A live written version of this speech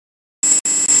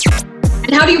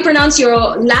how do you pronounce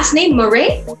your last name?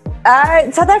 Murray?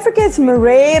 South Africa is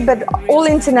Murray, but all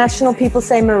international people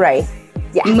say Murray.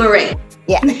 Yeah. Murray.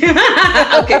 Yeah.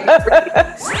 Okay.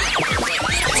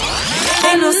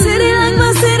 Ain't no city like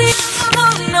my city.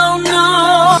 No.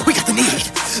 We got the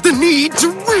need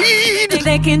to read.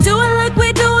 They can do it like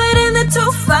we do it in the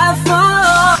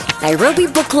 254. Nairobi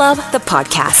Book Club, the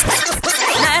podcast.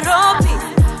 Nairobi,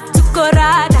 tuko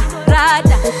rada.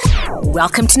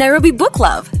 Welcome to Nairobi Book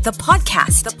Club, the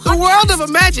podcast. The world of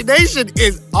imagination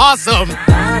is awesome.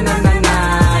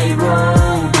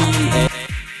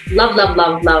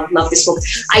 Love this book.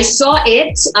 I saw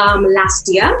it last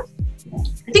year.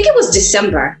 I think it was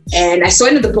December, and I saw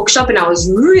it in the bookshop, and I was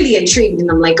really intrigued.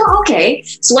 And I'm like, oh, okay,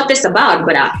 so what this about?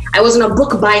 But I was on a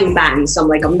book buying ban, so I'm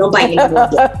like, I'm not buying any more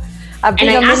books. I've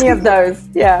been on many of those.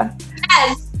 Yeah.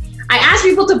 Yes. I asked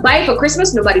people to buy it for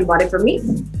Christmas. Nobody bought it for me.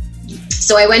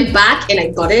 So I went back and I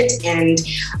got it, and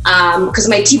because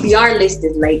my TBR list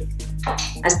is like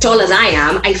as tall as I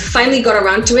am, I finally got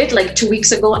around to it like 2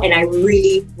 weeks ago, and I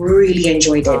really, really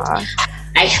enjoyed it.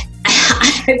 I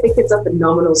think it's a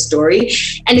phenomenal story,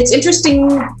 and it's interesting.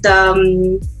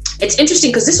 It's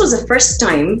interesting because this was the first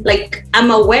time, like,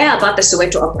 I'm aware about the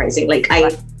Soweto uprising, like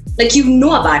you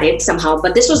know about it somehow,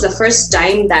 but this was the first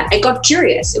time that I got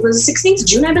curious. It was 16th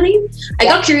June, I believe. I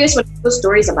got curious when I saw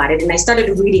stories about it, and I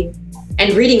started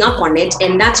reading up on it,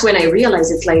 and that's when I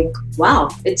realized it's like, wow,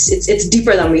 it's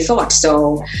deeper than we thought.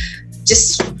 So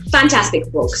just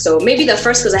fantastic book. So maybe the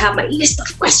first, because I have my list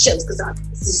of questions, because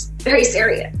this is very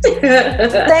serious.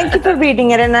 Thank you for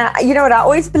reading it. And you know what, I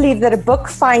always believe that a book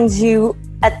finds you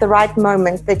at the right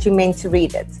moment that you're meant to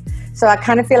read it. So I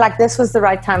kind of feel like this was the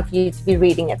right time for you to be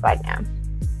reading it right now.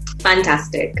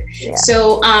 Fantastic. Yeah.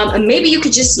 So maybe you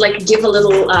could just like give a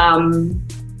little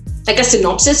like a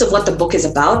synopsis of what the book is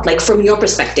about, like from your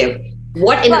perspective.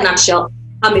 What in a nutshell,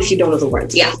 if you don't know the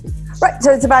words. Yeah. Right,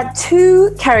 so it's about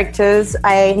two characters,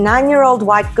 a 9-year-old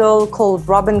white girl called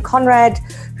Robin Conrad,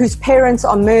 whose parents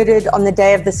are murdered on the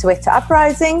day of the Soweto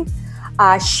uprising.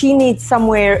 She needs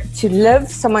somewhere to live,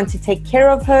 someone to take care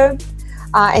of her.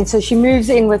 And so she moves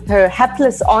in with her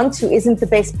hapless aunt, who isn't the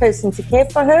best person to care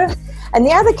for her. And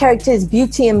the other character is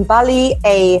Beauty Mbali,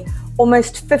 a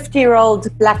almost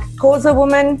 50-year-old Black Xhosa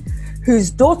woman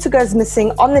whose daughter goes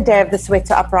missing on the day of the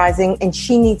Soweto uprising, and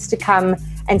she needs to come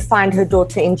and find her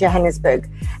daughter in Johannesburg.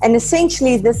 And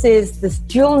essentially, this is this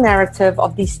dual narrative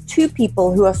of these two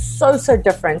people who are so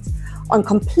different on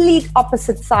complete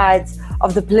opposite sides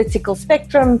of the political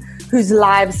spectrum, whose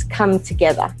lives come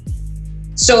together.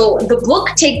 So the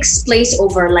book takes place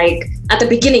over, like, at the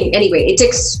beginning anyway, it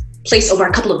takes place over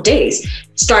a couple of days,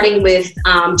 starting with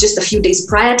just a few days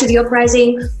prior to the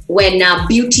uprising, when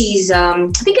Beauty's, I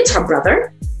think it's her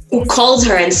brother, who calls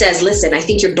her and says, listen, I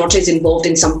think your daughter is involved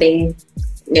in something,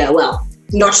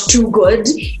 not too good,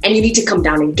 and you need to come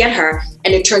down and get her.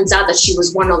 And it turns out that she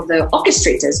was one of the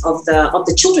orchestrators of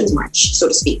the children's march, so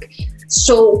to speak.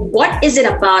 So what is it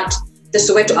about the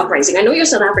Soweto uprising? I know you're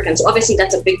South African, so obviously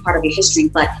that's a big part of your history,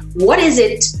 but what is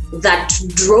it that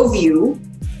drove you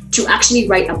to actually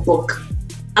write a book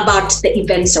about the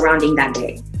events surrounding that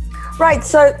day? Right,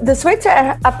 so the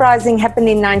Soweto uprising happened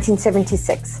in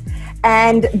 1976,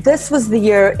 and this was the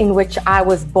year in which I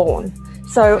was born.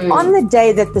 So on the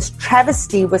day that this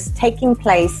travesty was taking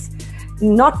place,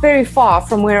 not very far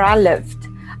from where I lived,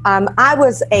 I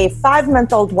was a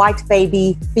 5-month-old white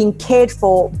baby being cared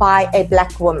for by a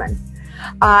Black woman.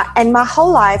 And my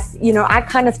whole life, I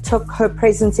kind of took her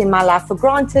presence in my life for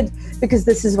granted, because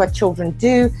this is what children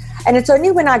do. And it's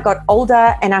only when I got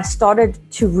older and I started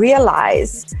to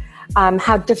realize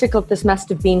how difficult this must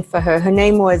have been for her. Her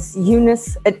name was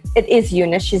Eunice. It is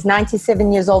Eunice. She's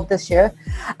 97 years old this year.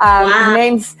 Wow. Her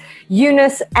name's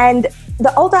Eunice. And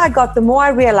the older I got, the more I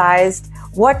realized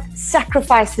what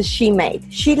sacrifices she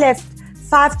made. She left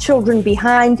 5 children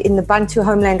behind in the Bantu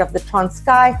homeland of the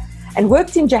Transkei and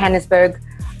worked in Johannesburg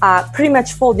pretty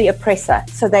much for the oppressor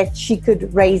so that she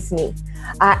could raise me.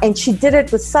 And she did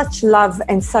it with such love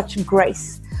and such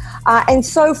grace. And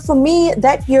so for me,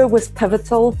 that year was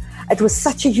pivotal. It was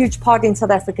such a huge part in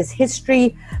South Africa's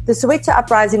history. The Soweto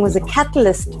uprising was a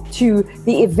catalyst to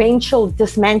the eventual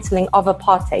dismantling of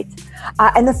apartheid.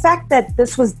 And the fact that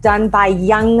this was done by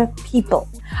young people.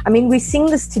 I mean, we're seeing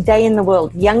this today in the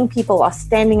world. Young people are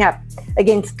standing up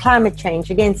against climate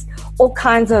change, against all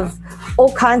kinds of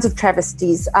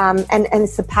travesties. And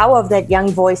it's the power of that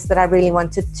young voice that I really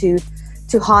wanted to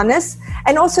harness.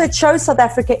 And also it shows South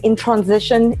Africa in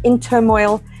transition, in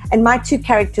turmoil, and my two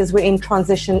characters were in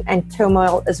transition and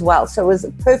turmoil as well. So it was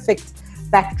a perfect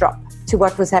backdrop to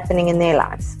what was happening in their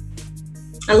lives.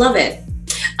 I love it.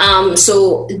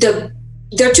 So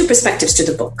there are two perspectives to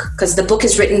the book, because the book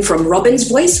is written from Robin's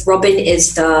voice. Robin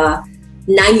is the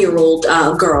 9-year-old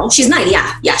girl. She's 9,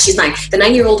 yeah, she's 9. The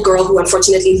 9-year-old girl who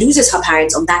unfortunately loses her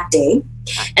parents on that day.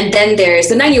 And then there's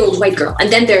the 9-year-old white girl.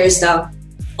 And then there's the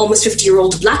almost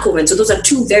 50-year-old black woman. So those are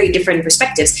two very different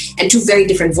perspectives and two very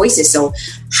different voices. So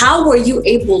how were you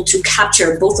able to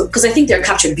capture both of, because I think they're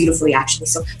captured beautifully actually.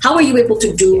 So how are you able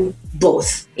to do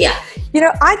both? Yeah.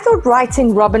 I thought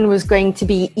writing Robin was going to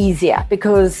be easier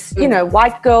because,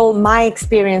 white girl, my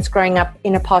experience growing up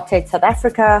in apartheid South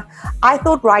Africa, I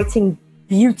thought writing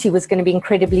Beauty was going to be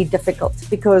incredibly difficult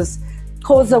because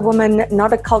Xhosa woman,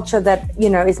 not a culture that,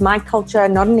 is my culture,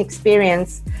 not an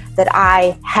experience that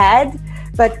I had.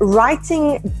 But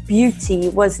writing Beauty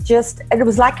was it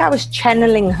was like I was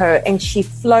channeling her and she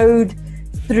flowed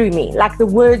through me, like the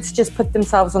words just put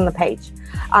themselves on the page.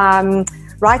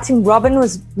 Writing Robin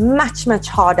was much, much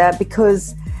harder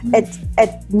because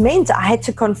it meant I had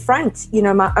to confront,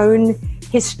 my own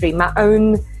history, my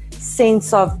own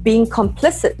sense of being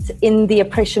complicit in the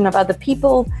oppression of other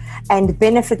people and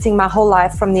benefiting my whole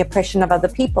life from the oppression of other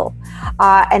people.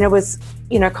 And it was,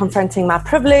 confronting my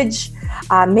privilege,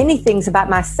 many things about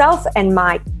myself and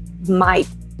my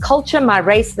culture, my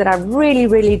race that I really,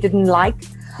 really didn't like.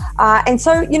 And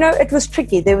so, it was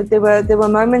tricky. There were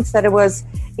moments that it was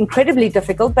incredibly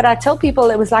difficult, but I tell people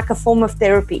it was like a form of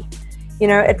therapy.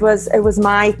 It was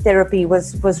my therapy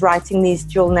was writing these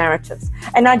dual narratives.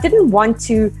 And I didn't want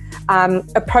to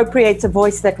appropriate a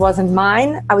voice that wasn't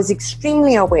mine. I was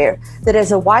extremely aware that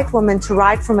as a white woman to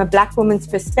write from a black woman's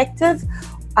perspective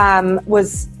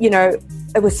was,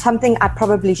 it was something I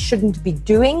probably shouldn't be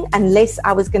doing unless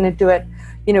I was going to do it,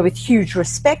 with huge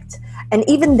respect. And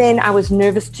even then I was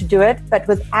nervous to do it, but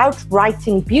without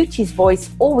writing Beauty's voice,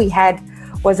 all we had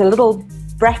was a little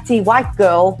bratty white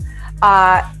girl,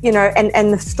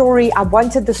 and the story, I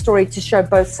wanted the story to show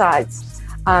both sides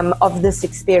of this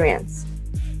experience.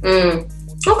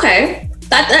 Okay.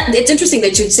 That it's interesting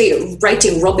that you'd say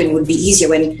writing Robin would be easier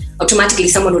when automatically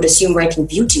someone would assume writing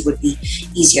Beauty would be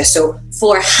easier. So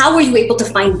how were you able to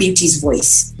find Beauty's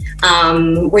voice?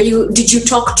 Did you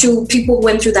talk to people who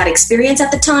went through that experience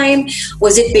at the time?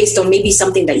 Was it based on maybe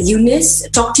something that Eunice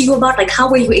talked to you about? Like, how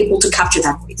were you able to capture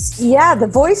that voice? Yeah, the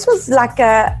voice was like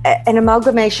an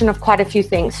amalgamation of quite a few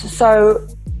things. So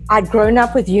I'd grown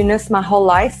up with Eunice my whole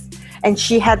life, and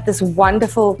she had this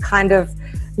wonderful kind of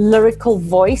lyrical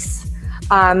voice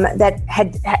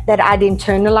that I'd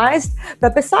internalized.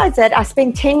 But besides that, I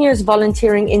spent 10 years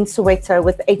volunteering in Soweto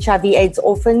with HIV/AIDS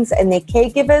orphans and their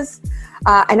caregivers.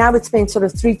 And I would spend sort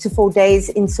of 3 to 4 days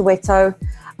in Soweto.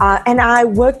 And I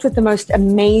worked with the most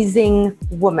amazing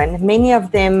women, many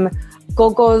of them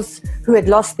gogos who had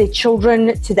lost their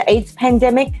children to the AIDS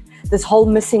pandemic, this whole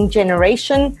missing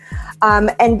generation.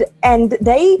 And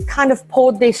they kind of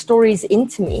poured their stories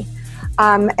into me.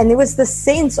 And there was this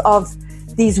sense of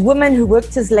these women who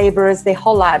worked as laborers their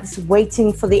whole lives,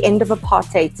 waiting for the end of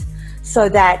apartheid so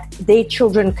that their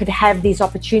children could have these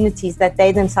opportunities that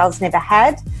they themselves never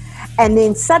had. And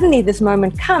then suddenly this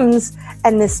moment comes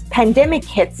and this pandemic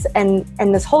hits and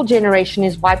this whole generation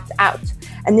is wiped out.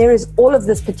 And there is all of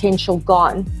this potential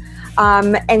gone.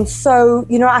 And so,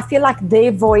 I feel like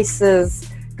their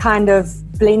voices kind of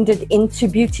blended into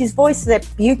Beauty's voice, so that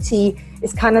Beauty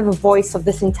is kind of a voice of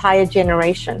this entire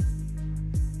generation.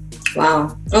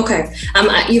 Wow. Okay.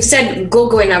 You've said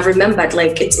go-go, and I've remembered,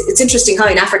 like, it's interesting how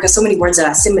in Africa so many words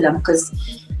are similar, because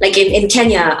like in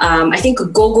Kenya, I think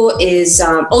go-go is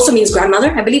also means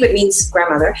grandmother. I believe it means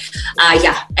grandmother.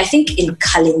 I think in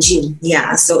Kalenjin.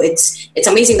 Yeah. So it's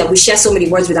amazing that we share so many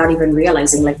words without even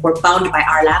realizing, like, we're bound by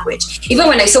our language. Even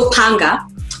when I saw panga,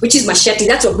 which is machete,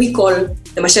 that's what we call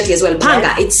the machete as well.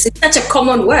 Panga. It's such a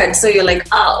common word. So you're like,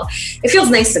 oh, it feels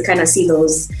nice to kind of see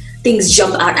those things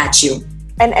jump out at you.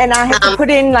 And I had to put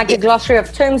in like a glossary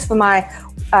of terms for my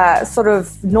sort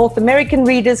of North American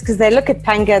readers, because they look at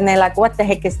panga and they're like, what the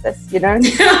heck is this,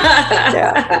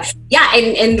 Yeah,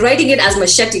 and writing it as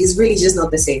machete is really just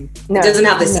not the same. No, it doesn't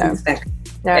have the same effect.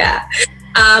 No. Yeah.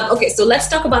 Okay, so let's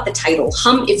talk about the title,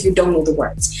 Hum If You Don't Know the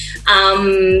Words.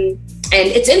 And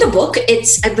it's in the book.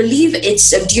 I believe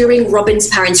it's during Robin's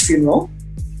parents' funeral.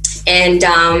 And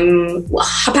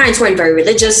her parents weren't very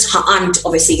religious. Her aunt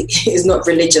obviously is not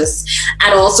religious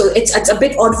at all. So it's a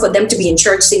bit odd for them to be in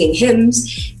church singing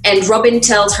hymns. And Robin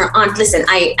tells her aunt, listen,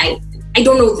 I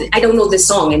don't know this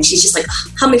song. And she's just like,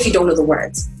 hum if you don't know the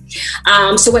words.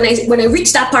 So when I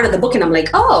reached that part of the book, and I'm like,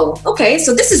 oh, okay,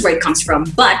 so this is where it comes from.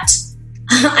 But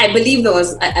I believe there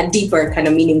was a deeper kind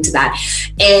of meaning to that.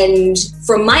 And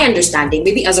from my understanding,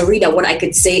 maybe as a reader, what I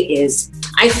could say is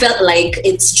I felt like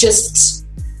it's just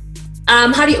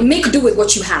how do you make do with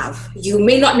what you have? You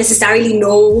may not necessarily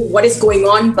know what is going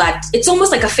on, but it's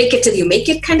almost like a fake it till you make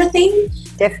it kind of thing.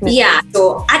 Definitely. Yeah.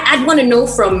 So I'd want to know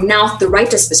from now the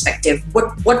writer's perspective,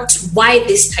 why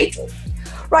this title?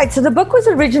 Right. So the book was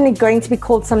originally going to be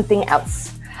called something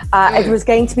else. It was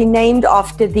going to be named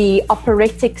after the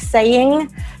operatic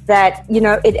saying that,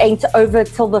 it ain't over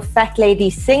till the fat lady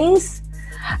sings,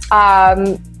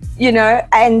 and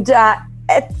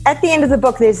at the end of the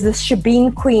book, there's this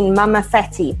Shebeen queen, Mama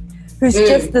Fatty, who's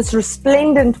just this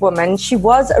resplendent woman. She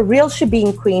was a real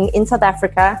Shebeen queen in South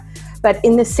Africa, but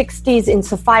in the 60s in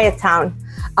Sophiatown.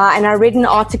 And I read an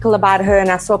article about her and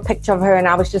I saw a picture of her and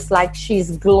I was just like,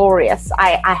 she's glorious.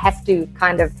 I have to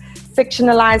kind of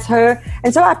fictionalize her.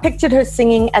 And so I pictured her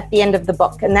singing at the end of the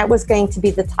book, and that was going to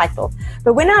be the title.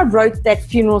 But when I wrote that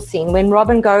funeral scene, when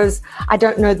Robin goes, I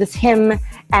don't know this hymn,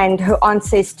 and her aunt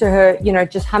says to her,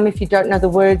 just hum if you don't know the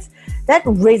words, that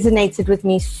resonated with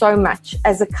me so much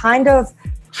as a kind of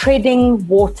treading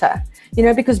water,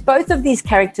 because both of these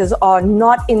characters are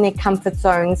not in their comfort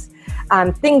zones.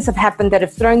 Things have happened that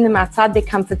have thrown them outside their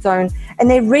comfort zone, and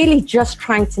they're really just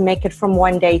trying to make it from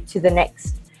one day to the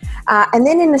next. And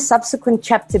then in a subsequent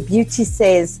chapter, Beauty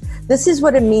says, this is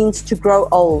what it means to grow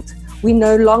old. We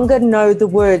no longer know the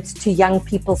words to young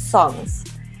people's songs.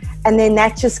 And then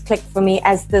that just clicked for me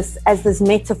as this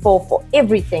metaphor for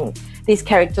everything these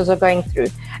characters are going through.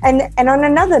 And on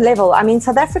another level,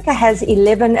 South Africa has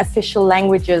 11 official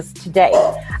languages today.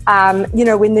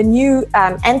 When the new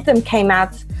anthem came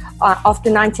out after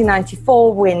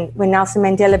 1994, when Nelson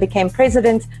Mandela became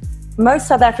president, most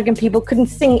South African people couldn't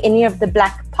sing any of the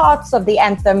black parts of the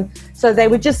anthem, so they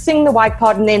would just sing the white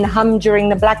part and then hum during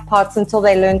the black parts until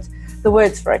they learned the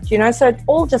words for it, So it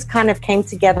all just kind of came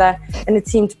together, and it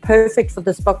seemed perfect for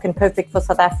this book and perfect for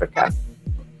South Africa.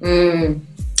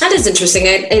 That is interesting.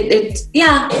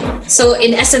 So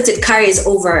in essence, it carries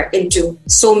over into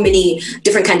so many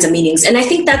different kinds of meanings, and I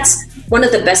think that's one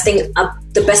of the best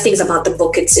things about the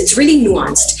book. It's really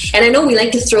nuanced, and I know we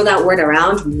like to throw that word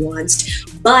around, nuanced,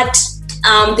 but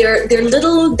they're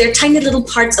tiny little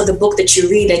parts of the book that you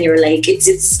read, and you're like, it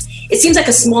seems like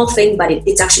a small thing, but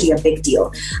it's actually a big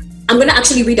deal. I'm going to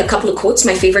actually read a couple of quotes,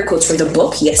 my favorite quotes from the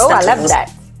book. Yes. Oh, I love that.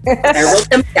 I wrote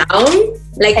them down,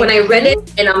 when I read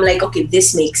it, and I'm like, okay,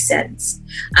 this makes sense.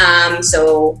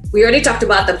 So we already talked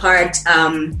about the part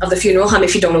of the funeral hum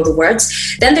if you don't know the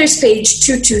words. Then there's page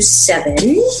 227.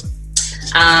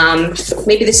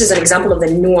 Maybe this is an example of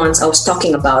the nuance I was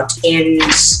talking about. And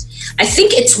I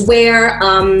think it's where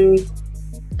the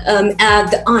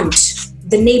aunt,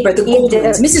 the neighbor, the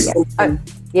Goldmans, Mrs. Goldman.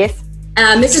 Yes.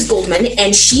 Mrs. Goldman,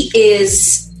 and she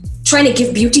is trying to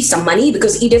give Beauty some money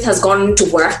because Edith has gone to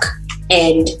work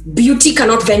and Beauty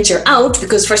cannot venture out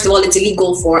because, first of all, it's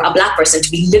illegal for a black person to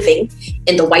be living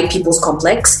in the white people's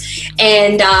complex.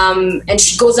 And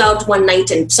she goes out one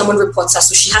night and someone reports her,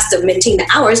 so she has to maintain the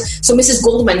hours. So Mrs.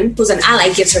 Goldman, who's an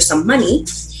ally, gives her some money.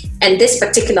 And this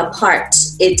particular part,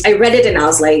 I read it and I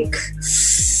was like,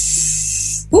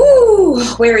 ooh,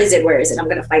 where is it? I'm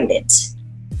going to find it.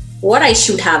 What I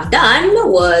should have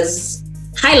done was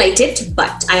highlight it,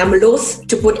 but I am loath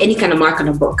to put any kind of mark on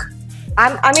a book.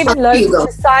 I'm even loath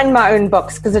to sign my own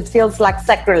books because it feels like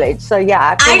sacrilege. So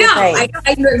yeah,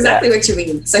 I know exactly what you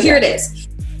mean. So here it is.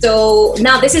 So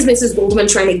now this is Mrs. Goldman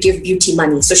trying to give Beauty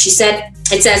money. So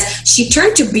it says, she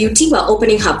turned to Beauty while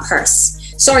opening her purse.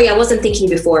 Sorry, I wasn't thinking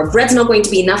before. Bread's not going to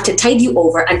be enough to tide you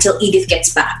over until Edith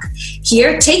gets back.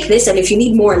 Here, take this, and if you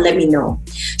need more, let me know.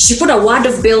 She put a wad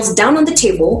of bills down on the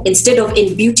table instead of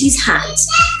in Beauty's hands.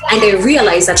 And I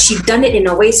realized that she'd done it in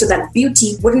a way so that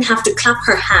Beauty wouldn't have to clap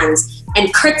her hands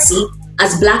and curtsy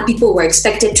as black people were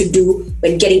expected to do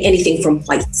when getting anything from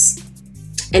whites.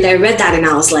 And I read that and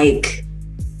I was like,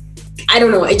 I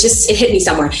don't know, it hit me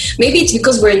somewhere. Maybe it's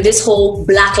because we're in this whole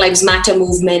Black Lives Matter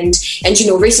movement and,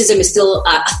 racism is still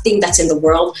a thing that's in the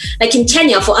world. Like in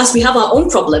Kenya, for us, we have our own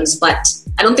problems, but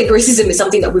I don't think racism is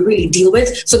something that we really deal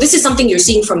with. So this is something you're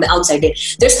seeing from the outside in.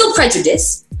 There's still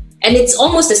prejudice and it's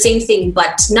almost the same thing.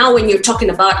 But now when you're talking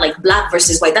about like black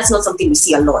versus white, that's not something we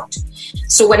see a lot.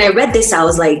 So when I read this, I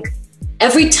was like,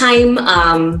 every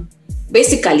time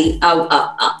basically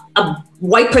a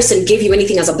white person gave you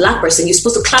anything as a black person, you're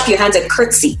supposed to clap your hands and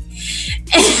curtsy.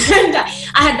 And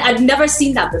I'd never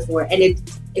seen that before. And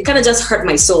it kind of just hurt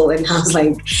my soul. And I was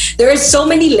like, there are so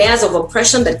many layers of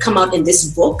oppression that come out in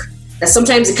this book that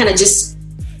sometimes it kind of just,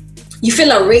 you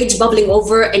feel a rage bubbling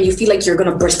over and you feel like you're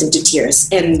going to burst into tears.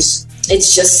 And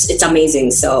it's amazing.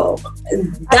 So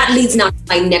that leads now to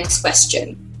my next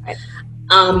question.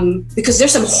 Because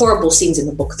there's some horrible scenes in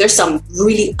the book. There's some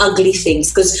really ugly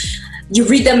things because you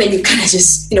read them and you kind of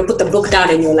just, put the book down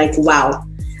and you're like, wow.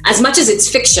 as much as it's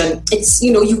fiction, it's,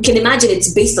 you know, you can imagine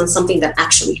it's based on something that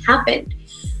actually happened.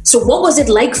 So what was it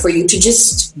like for you to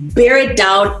just bear it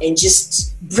down and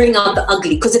just bring out the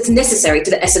ugly? Because it's necessary to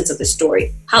the essence of the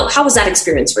story. How was that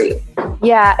experience for you?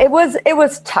 Yeah, it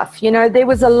was tough. You know, there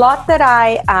was a lot that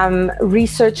I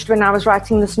researched when I was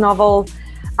writing this novel.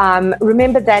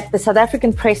 Remember that the South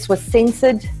African press was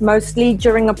censored mostly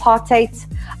during apartheid.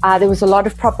 There was a lot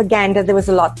of propaganda. There was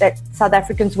a lot that South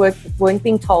Africans weren't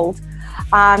being told.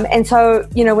 And so,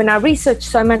 you know, when I researched,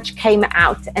 so much came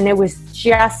out, and it was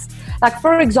just like,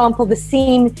 for example, the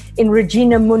scene in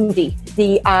Regina Mundi,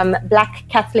 the Black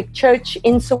Catholic Church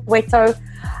in Soweto,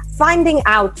 finding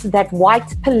out that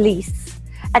white police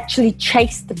actually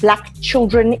chased Black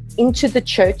children into the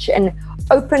church and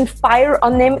opened fire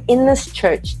on them in this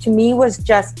church, to me was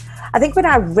just, I think when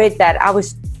I read that,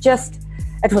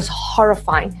 it was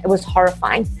horrifying. It was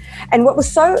horrifying. And what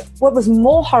was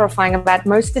more horrifying about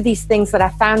most of these things that I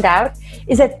found out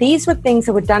is that these were things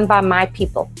that were done by my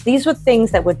people. These were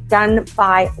things that were done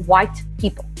by white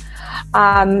people.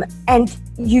 And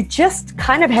you just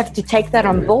kind of have to take that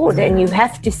on board, and you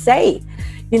have to say,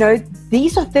 you know,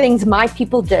 these are things my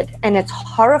people did, and it's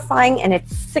horrifying and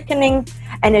it's sickening,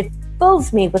 and it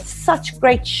fills me with such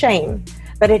great shame,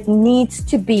 but it needs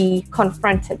to be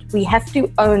confronted. We have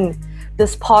to own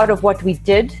this part of what we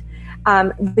did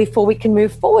before we can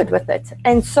move forward with it.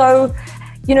 And so,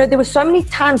 you know, there were so many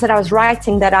times that I was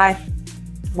writing that I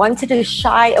wanted to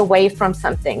shy away from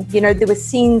something. You know, there were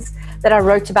scenes that I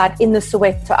wrote about in the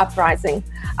Soweto uprising,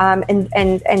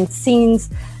 and scenes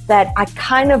that I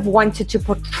kind of wanted to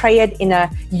portray it in a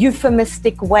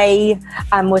euphemistic way,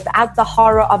 without the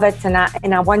horror of it, and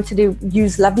I wanted to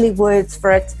use lovely words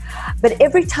for it. But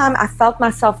every time I felt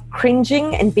myself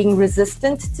cringing and being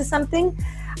resistant to something,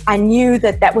 I knew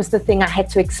that was the thing I had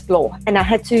to explore, and I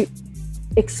had to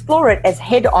explore it as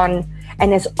head on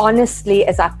and as honestly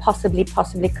as I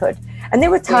possibly could. And there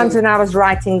were times when I was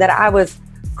writing that I was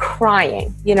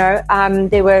crying, you know.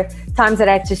 There were times that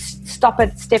I had to stop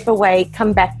it, step away,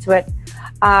 come back to it.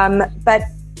 But,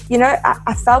 you know,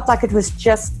 I felt like it was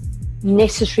just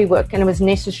necessary work, and it was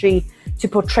necessary to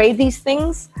portray these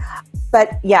things.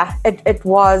 But yeah, it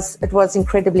was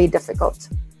incredibly difficult.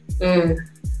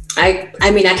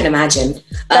 I mean, I can imagine.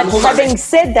 But having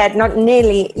said that, not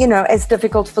nearly, you know, as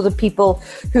difficult for the people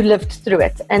who lived through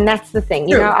it. And that's the thing,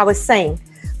 you know, I was saying,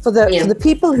 for the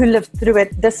people who lived through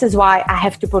it, this is why I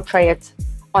have to portray it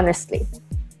honestly.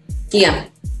 Yeah.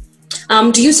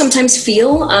 Do you sometimes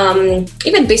feel,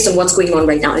 even based on what's going on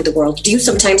right now in the world, do you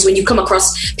sometimes, when you come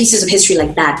across pieces of history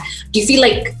like that, do you feel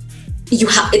like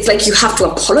it's like you have to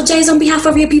apologize on behalf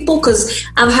of your people? Because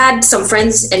I've had some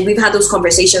friends and we've had those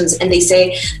conversations, and they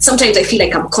say, sometimes I feel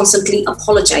like I'm constantly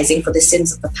apologizing for the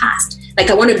sins of the past. Like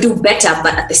I want to do better,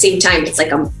 but at the same time, it's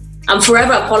like I'm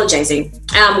forever apologizing,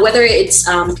 whether it's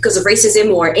because of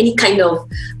racism or any kind of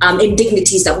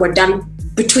indignities that were done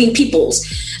between peoples.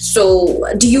 So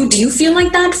do you feel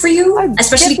like that for you?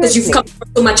 Especially because you've come across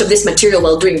so much of this material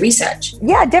while doing research.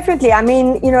 Yeah, definitely. I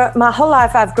mean, you know, my whole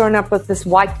life I've grown up with this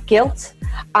white guilt,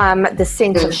 the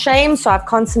sense of shame. So I've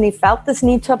constantly felt this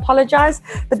need to apologize.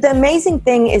 But the amazing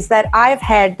thing is that I've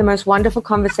had the most wonderful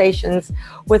conversations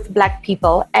with Black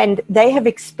people, and they have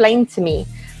explained to me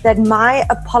that my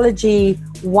apology,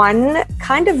 one,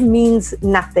 kind of means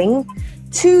nothing.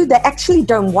 Two, they actually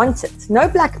don't want it. No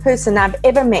Black person I've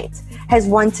ever met has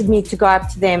wanted me to go up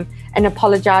to them and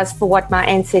apologize for what my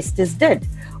ancestors did.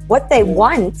 What they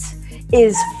want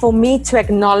is for me to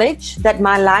acknowledge that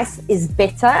my life is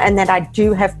better and that I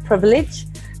do have privilege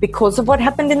because of what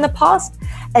happened in the past.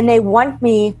 And they want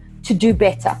me to do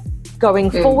better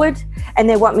going forward. And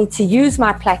they want me to use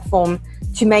my platform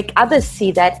to make others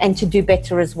see that and to do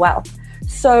better as well.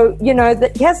 So, you know,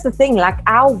 here's the thing, like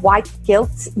our white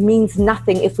guilt means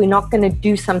nothing if we're not going to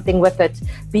do something with it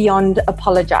beyond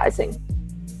apologizing.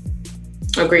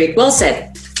 Agreed. Well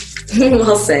said.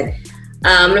 Well said.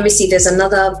 Let me see. There's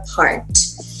another part.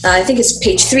 I think it's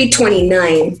page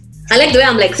 329. I like the way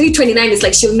I'm like, 329 is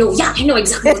like, she'll know. Yeah, I know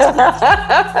exactly what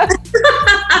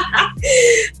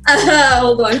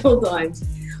Hold on.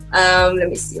 Let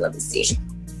me see.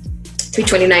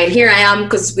 329. Here I am,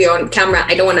 because we're on camera.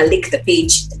 I don't want to lick the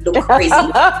page and look crazy.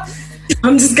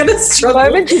 I'm just going to struggle. At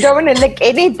the moment, you don't want to lick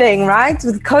anything, right?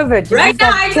 With COVID. You're right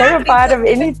now, I'm terrified of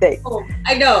anything.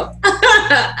 I know.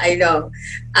 I know.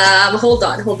 Hold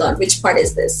on. Which part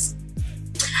is this?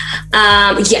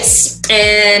 Yes.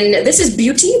 And this is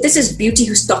Beauty. This is Beauty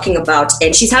who's talking about,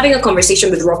 and she's having a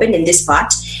conversation with Robin in this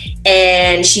part.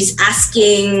 And she's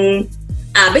asking...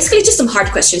 basically just some hard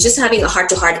questions, just having a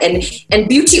heart-to-heart. And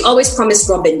Beauty always promised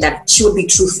Robin that she would be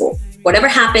truthful. whatever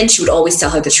happened, she would always tell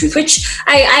her the truth, which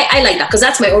I like that, because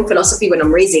that's my own philosophy when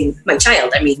I'm raising my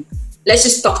child. I mean, let's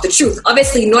just talk the truth.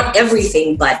 Obviously, not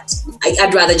everything, but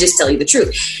I'd rather just tell you the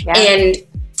truth. Yeah.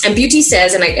 And Beauty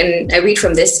says, and I read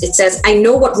from this, it says, I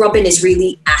know what Robin is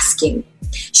really asking.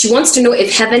 She wants to know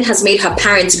if heaven has made her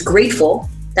parents grateful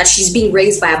that she's being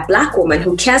raised by a Black woman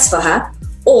who cares for her,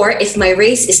 or if my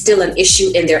race is still an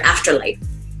issue in their afterlife.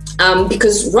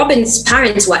 Because Robin's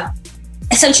parents were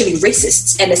essentially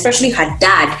racists, and especially her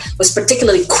dad was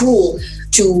particularly cruel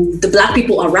to the Black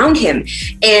people around him.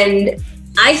 And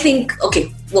I think, I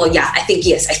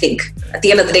think at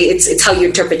the end of the day, it's how you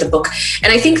interpret the book.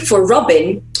 And I think for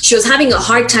Robin, she was having a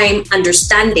hard time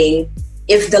understanding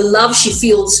if the love she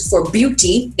feels for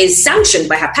Beauty is sanctioned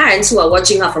by her parents who are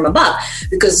watching her from above,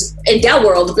 because in their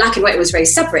world, Black and white was very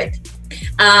separate.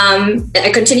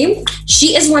 I continue.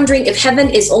 She is wondering if heaven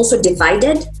is also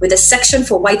divided with a section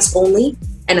for whites only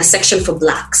and a section for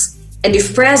Blacks. And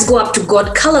if prayers go up to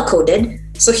God color-coded,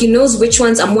 so he knows which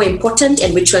ones are more important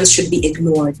and which ones should be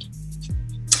ignored.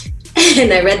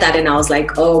 And I read that and I was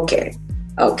like, okay.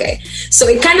 So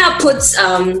it kind of puts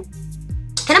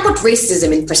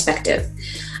racism in perspective.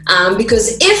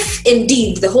 Because if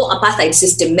indeed the whole apartheid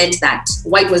system meant that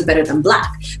white was better than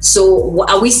Black, so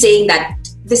are we saying that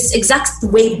this exact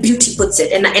way Beauty puts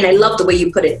it, and I love the way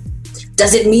you put it,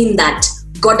 does it mean that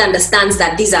God understands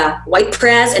that these are white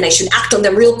prayers and I should act on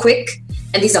them real quick,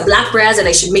 and these are Black prayers and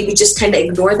I should maybe just kind of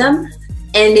ignore them?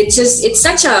 And it's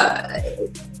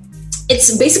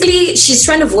basically, she's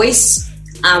trying to voice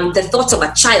the thoughts of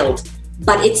a child,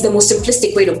 but it's the most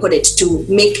simplistic way to put it, to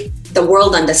make the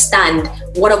world understand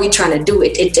what are we trying to do.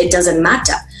 It doesn't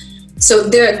matter. So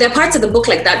there are parts of the book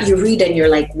like that you read and you're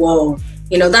like, whoa,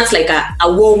 that's like a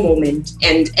whoa moment.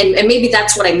 And maybe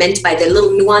that's what I meant by the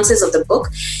little nuances of the book.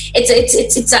 It's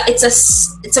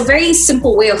a very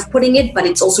simple way of putting it, but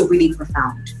it's also really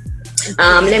profound.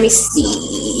 Let me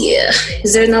see.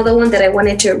 Is there another one that I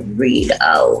wanted to read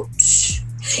out?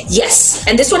 Yes,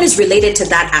 and this one is related to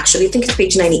that actually. I think it's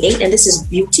page 98, and this is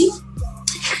Beauty.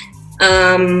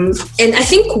 And I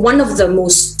think one of the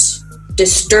most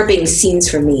disturbing scenes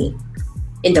for me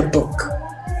in the book,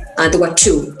 there were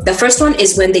two. The first one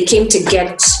is when they came to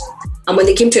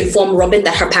inform Robin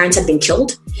that her parents had been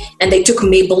killed, and they took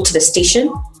Mabel to the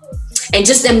station. And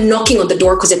just them knocking on the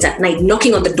door, because it's at night,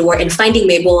 knocking on the door and finding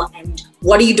Mabel, and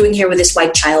what are you doing here with this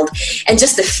white child? And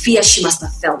just the fear she must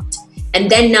have felt. And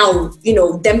then now,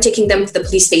 them taking them to the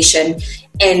police station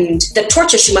and the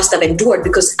torture she must have endured,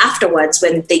 because afterwards,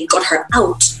 when they got her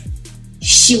out,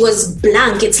 she was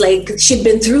blank. It's like she'd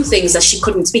been through things that she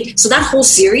couldn't speak. So that whole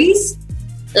series,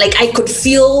 like, I could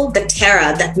feel the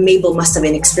terror that Mabel must have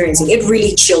been experiencing. It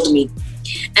really chilled me.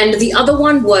 And the other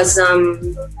one was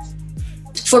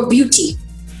for Beauty,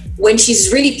 when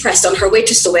she's really pressed on her way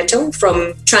to Soweto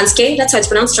from Transkei, that's how it's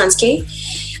pronounced, Transkei,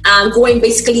 going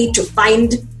basically to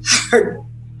find her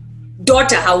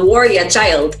daughter, her warrior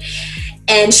child,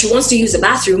 and she wants to use the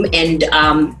bathroom, and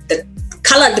the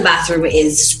color of the bathroom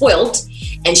is spoiled,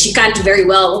 and she can't very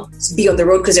well be on the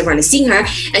road because everyone is seeing her,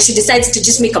 and she decides to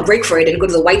just make a break for it and go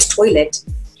to the white toilet.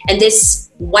 And this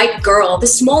white girl,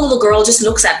 this small little girl, just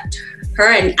looks at her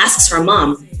and asks her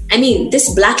mom, I mean, this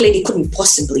Black lady couldn't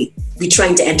possibly be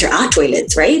trying to enter our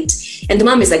toilets, right? And the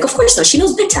mom is like, of course not, she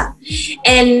knows better.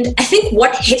 And I think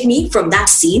what hit me from that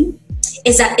scene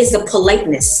is the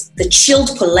politeness, the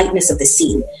chilled politeness of the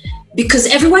scene. Because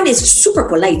everyone is super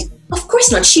polite. Of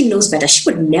course not, she knows better. She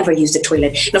would never use the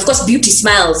toilet. And of course, Beauty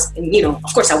smiles, and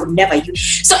of course I would never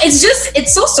use. So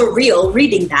it's so surreal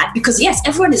reading that, because yes,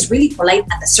 everyone is really polite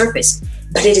at the surface,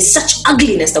 but it is such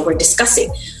ugliness that we're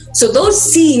discussing. So those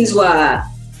scenes were,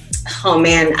 oh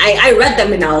man, I read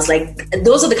them and I was like,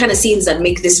 those are the kind of scenes that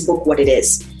make this book what it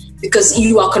is. Because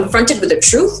you are confronted with the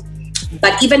truth,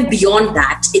 but even beyond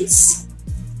that, it's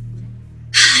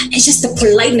just the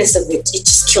politeness of it. It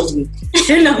just killed me.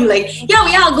 And I'm like,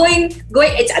 yeah, going.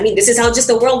 This is how just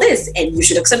the world is, and you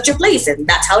should accept your place, and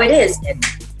that's how it is.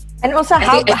 And also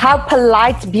how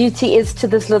polite Beauty is to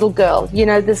this little girl.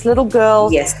 This little girl.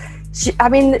 Yes.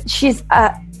 She's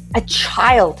a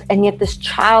child, and yet this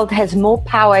child has more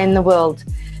power in the world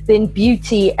than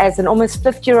Beauty as an almost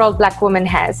 50-year-old Black woman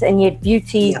has, and yet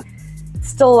Beauty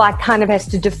still kind of has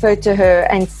to defer to her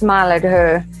and smile at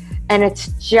her. And it's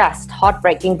just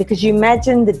heartbreaking, because you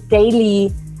imagine the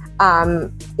daily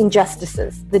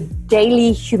injustices, the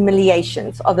daily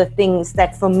humiliations are the things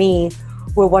that for me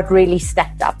were what really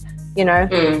stacked up,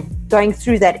 going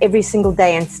through that every single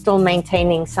day and still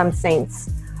maintaining some sense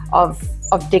of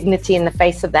dignity in the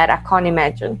face of that. I can't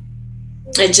imagine.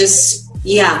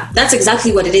 That's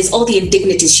exactly what it is. All the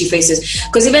indignities she faces.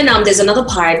 Because even there's another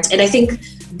part, and I think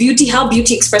Beauty, how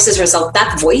Beauty expresses herself,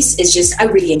 that voice is just, I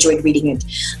really enjoyed reading it.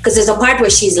 Because there's a part where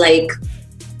she's like,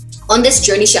 on this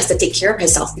journey, she has to take care of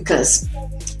herself because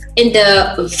in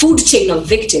the food chain of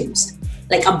victims,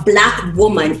 like a black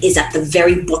woman is at the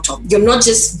very bottom. You're not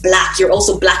just black, you're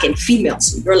also black and female.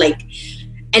 So you're like,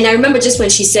 and I remember just when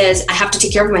she says, I have to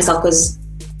take care of myself because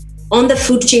on the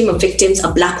food chain of victims,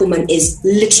 a black woman is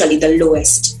literally the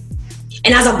lowest.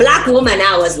 And as a black woman,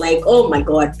 I was like, oh my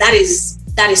God, that is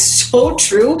so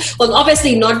true. Well,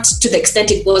 obviously not to the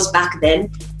extent it was back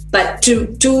then, but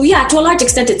to a large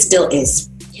extent it still is.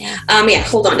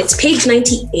 Hold on. It's page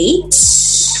 98.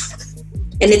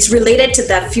 And it's related to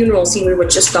that funeral scene we were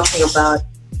just talking about.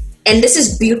 And this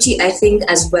is Beauty, I think,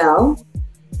 as well.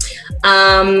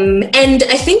 And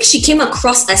I think she came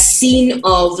across a scene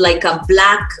of like a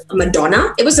black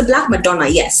Madonna. It was a black Madonna,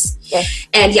 yes.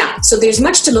 And so there's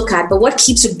much to look at, but what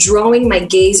keeps drawing my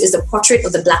gaze is the portrait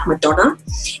of the black Madonna.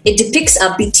 It depicts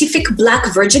a beatific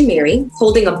black Virgin Mary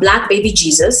holding a black baby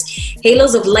Jesus,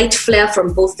 halos of light flare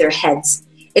from both their heads.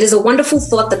 It is a wonderful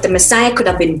thought that the Messiah could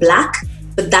have been black,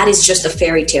 but that is just a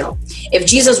fairy tale. If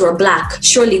Jesus were black,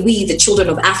 surely we, the children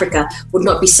of Africa, would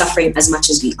not be suffering as much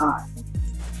as we are.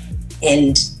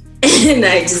 And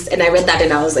I read that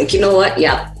and I was like, you know what?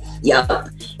 Yep.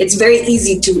 It's very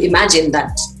easy to imagine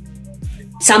that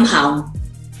somehow.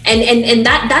 And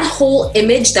that whole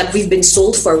image that we've been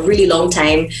sold for a really long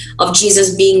time of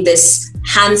Jesus being this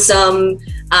handsome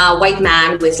white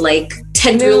man with like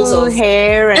tendrils blue of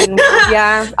hair and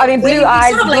blue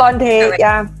eyes, blonde hair,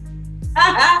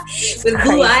 with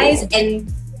blue eyes,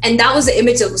 and that was the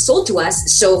image that was sold to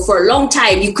us. So for a long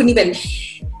time, you couldn't even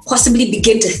possibly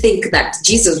begin to think that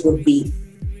Jesus would be,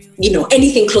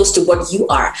 anything close to what you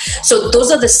are. So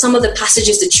those are some of the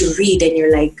passages that you read, and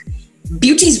you're like,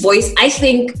 Beauty's voice. I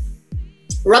think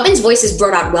Robin's voice is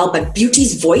brought out well, but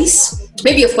Beauty's voice,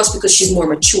 maybe of course because she's more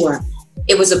mature,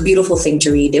 it was a beautiful thing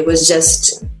to read. She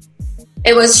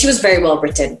was very well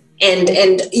written.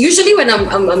 And usually when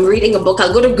I'm reading a book,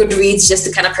 I'll go to Goodreads just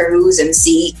to kind of peruse and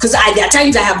see, because at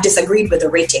times I have disagreed with the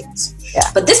ratings.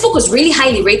 Yeah. But this book was really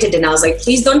highly rated, and I was like,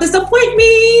 please don't disappoint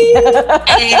me.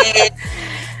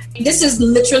 And this is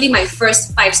literally my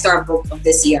first 5-star book of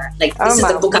this year. Like, this is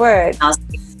the book I was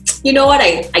like, you know what?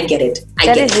 I get it.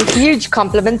 That is a huge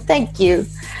compliment. Thank you.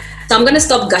 So I'm going to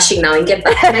stop gushing now and get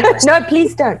back to my question. No,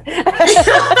 please don't.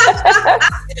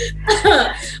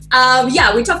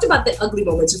 We talked about the ugly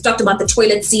moments. We've talked about the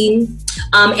toilet scene.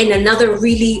 And another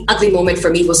really ugly moment for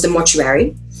me was the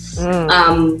mortuary.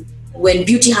 When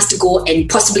Beauty has to go and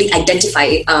possibly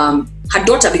identify her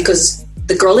daughter because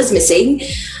the girl is missing.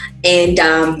 And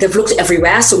they've looked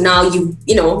everywhere. So now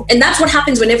and that's what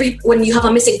happens when you have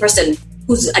a missing person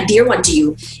who's a dear one to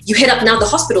you. You hit up now the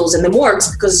hospitals and the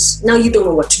morgues because now you don't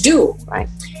know what to do. Right.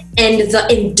 And the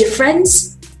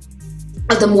indifference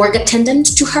of the morgue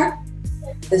attendant to her,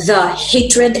 the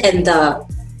hatred and God,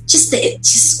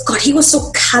 he was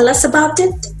so callous about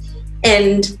it.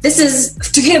 And this is,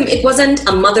 to him, it wasn't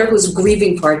a mother who's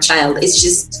grieving for a child. It's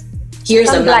just, here's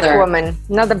another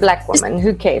black woman.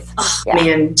 Who cares?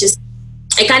 Man,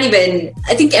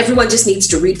 I think everyone just needs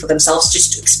to read for themselves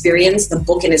just to experience the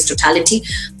book in its totality.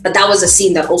 But that was a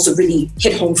scene that also really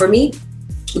hit home for me,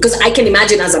 because I can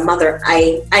imagine as a mother,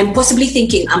 I'm possibly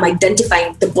thinking I'm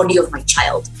identifying the body of my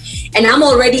child, and I'm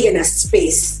already in a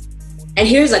space, and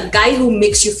here's a guy who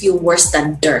makes you feel worse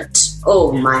than dirt.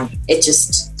 Oh my,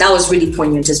 that was really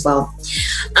poignant as well.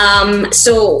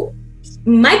 So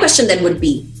my question then would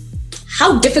be,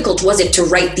 how difficult was it to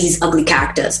write these ugly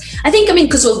characters?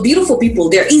 Because of beautiful people,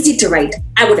 they're easy to write.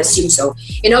 I would assume so,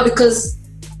 because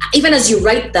even as you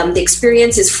write them, the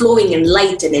experience is flowing and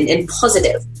light and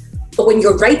positive. But when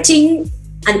you're writing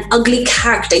an ugly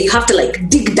character, you have to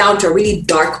dig down to a really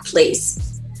dark place.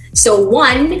 So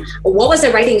 1, what was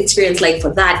the writing experience like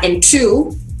for that? And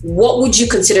 2, what would you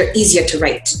consider easier to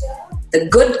write? The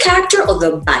good character or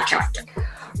the bad character?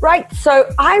 Right. So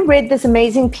I read this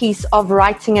amazing piece of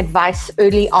writing advice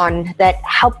early on that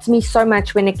helped me so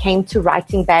much when it came to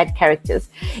writing bad characters,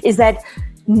 is that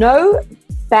no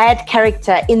bad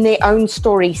character in their own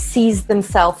story sees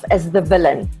themselves as the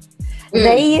villain.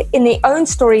 They, in their own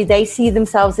story, they see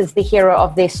themselves as the hero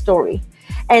of their story.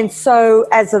 And so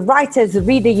as a writer, as a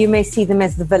reader, you may see them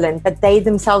as the villain, but they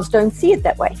themselves don't see it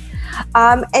that way.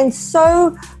 And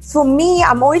so for me,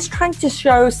 I'm always trying to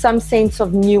show some sense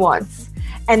of nuance,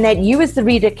 and that you as the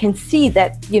reader can see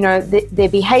that, their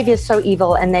behavior is so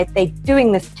evil and that they're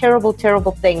doing this terrible,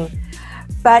 terrible thing,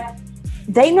 but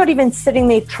they're not even sitting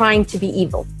there trying to be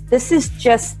evil. This is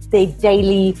just their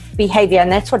daily behavior, and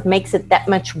that's what makes it that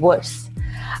much worse.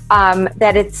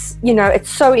 that it's, it's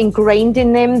so ingrained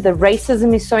in them. The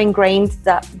racism is so ingrained,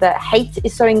 the hate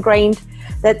is so ingrained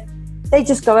that they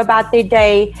just go about their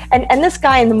day. And this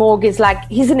guy in the morgue is like,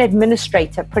 he's an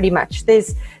administrator pretty much.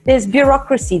 There's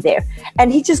bureaucracy there.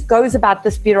 And he just goes about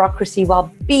this bureaucracy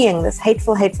while being this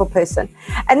hateful person.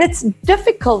 And it's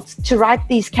difficult to write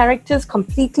these characters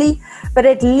completely, but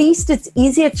at least it's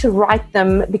easier to write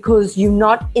them because you're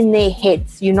not in their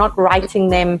heads. You're not writing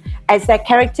them as that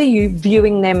character, you're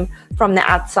viewing them from the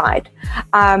outside.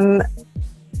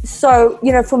 So,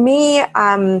 for me,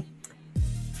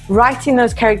 writing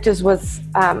those characters was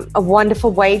a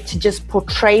wonderful way to just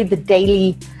portray the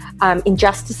daily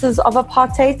injustices of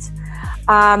apartheid.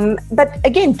 But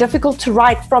again, difficult to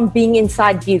write from being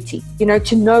inside Beauty,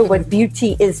 to know what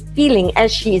Beauty is feeling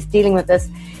as she is dealing with this.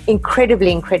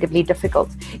 Incredibly, incredibly difficult.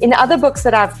 In other books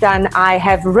that I've done, I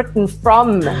have written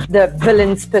from the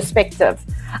villain's perspective.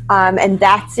 And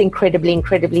that's incredibly,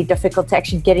 incredibly difficult to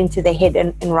actually get into their head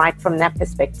and write from that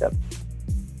perspective.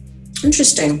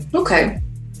 Interesting. Okay.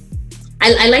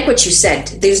 I like what you said.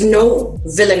 There's no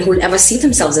villain who will ever see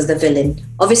themselves as the villain.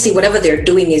 Obviously, whatever they're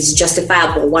doing is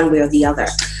justifiable one way or the other.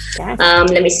 Yeah.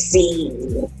 Let me see.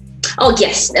 Oh,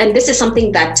 yes. And this is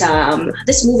something that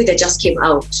this movie that just came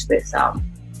out with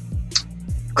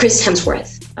Chris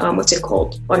Hemsworth. What's it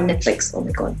called? On Netflix. Oh,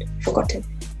 my God. Forgotten.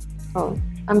 Oh,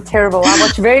 I'm terrible. I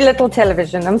watch very little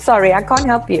television. I'm sorry. I can't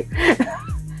help you.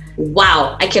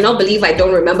 Wow. I cannot believe I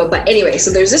don't remember. But anyway,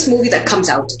 so there's this movie that comes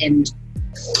out and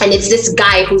it's this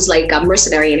guy who's like a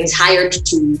mercenary and he's hired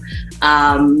to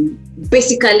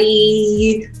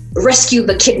basically rescue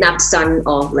the kidnapped son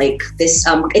of like this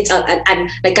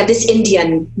this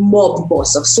Indian mob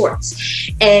boss of sorts.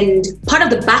 And part of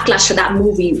the backlash for that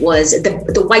movie was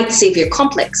the white savior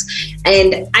complex.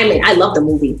 And I mean, I love the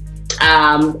movie.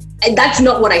 And that's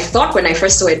not what I thought when I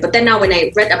first saw it. But then now when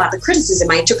I read about the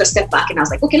criticism, I took a step back and I was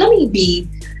like, okay, let me be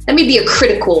a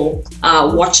critical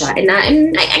watcher. And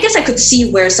I guess I could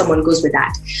see where someone goes with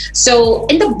that. So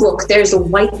in the book, there's a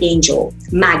white angel,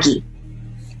 Maggie.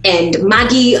 And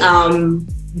Maggie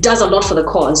does a lot for the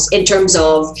cause in terms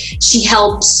of she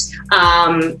helps,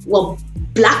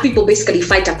 Black people basically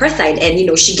fight apartheid.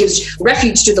 And, she gives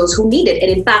refuge to those who need it.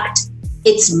 And in fact,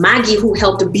 it's Maggie who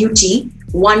helped Beauty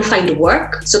find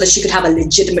work so that she could have a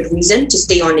legitimate reason to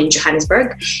stay on in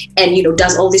Johannesburg and,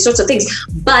 does all these sorts of things.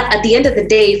 But at the end of the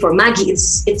day, for Maggie,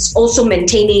 it's also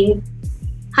maintaining,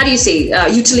 how do you say,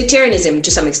 utilitarianism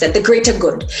to some extent, the greater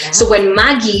good. Yeah. So when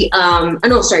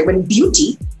when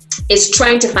Beauty is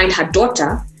trying to find her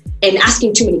daughter and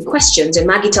asking too many questions, and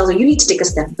Maggie tells her, you need to take a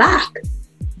step back.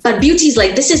 But Beauty's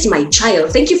like, this is my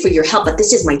child. Thank you for your help, but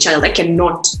this is my child. I can't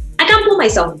pull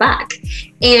myself back.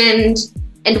 And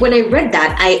when I read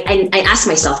that, I asked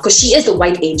myself, because she is the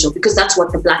white angel, because that's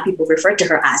what the Black people refer to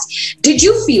her as. Did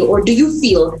you feel, or do you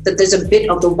feel that there's a bit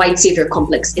of the white savior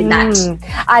complex in that?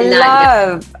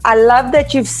 I love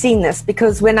that you've seen this,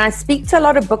 because when I speak to a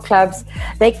lot of book clubs,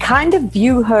 they kind of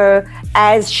view her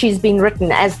as she's been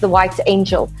written as the white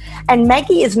angel. And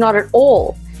Maggie is not at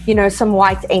all, some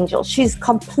white angel. She's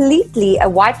completely a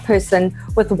white person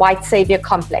with white savior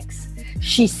complex.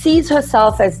 She sees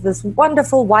herself as this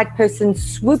wonderful white person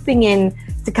swooping in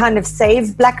to kind of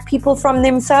save Black people from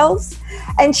themselves.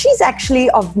 And she's actually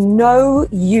of no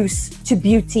use to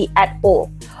Beauty at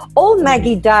all. All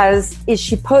Maggie does is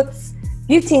she puts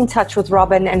Beauty in touch with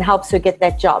Robin and helps her get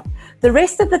that job. The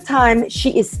rest of the time,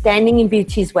 she is standing in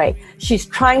Beauty's way. She's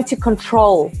trying to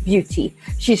control Beauty.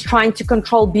 She's trying to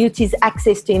control Beauty's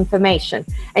access to information.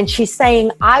 And she's saying,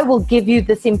 I will give you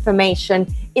this information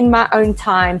in my own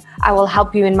time. I will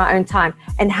help you in my own time.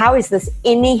 And how is this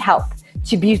any help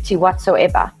to Beauty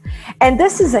whatsoever? And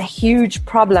this is a huge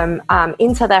problem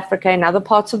in South Africa and other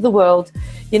parts of the world.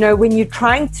 When you're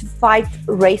trying to fight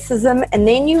racism and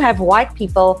then you have white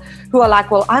people who are like,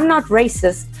 well, I'm not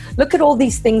racist. Look at all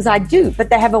these things I do, but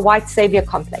they have a white savior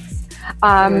complex.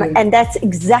 And that's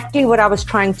exactly what I was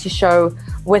trying to show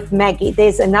with Maggie.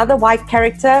 There's another white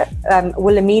character,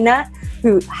 Wilhelmina,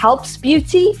 who helps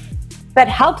Beauty, but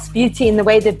helps Beauty in the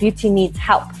way that Beauty needs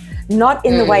help. Not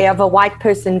in the way of a white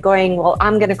person going, well,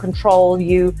 I'm going to control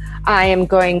you. I am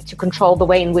going to control the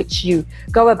way in which you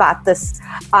go about this.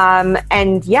 And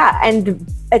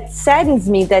it saddens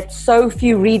me that so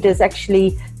few readers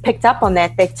actually picked up on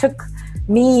that. They took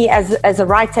me as a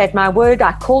writer at my word.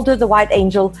 I called her the white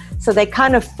angel. So they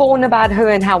kind of fawn about her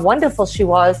and how wonderful she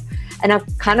was. And I've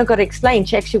kind of got to explain,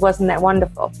 she actually wasn't that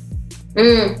wonderful.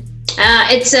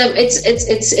 It's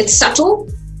subtle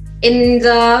in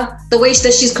the ways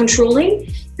that she's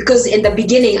controlling, because in the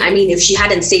beginning, I mean, if she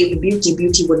hadn't saved Beauty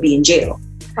would be in jail.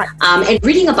 Right. And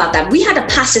reading about that, we had a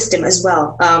pass system as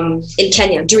well in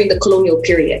Kenya during the colonial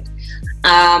period.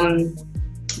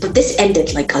 But this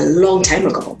ended like a long time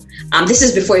ago. This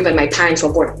is before even my parents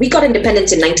were born. We got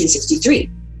independence in 1963.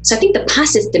 So I think the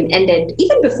pass system ended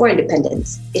even before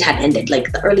independence. It had ended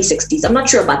like the early 60s. I'm not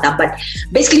sure about that, but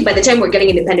basically by the time we're getting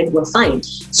independent, we're fine.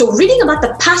 So reading about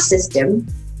the pass system,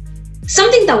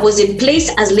 something that was in place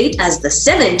as late as the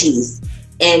 70s.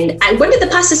 And when did the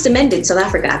pass system end in South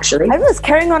Africa, actually? It was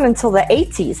carrying on until the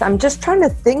 80s. I'm just trying to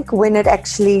think when it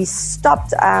actually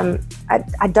stopped. I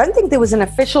don't think there was an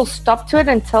official stop to it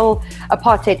until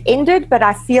apartheid ended, but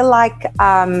I feel like,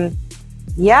 I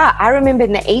remember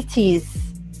in the 80s,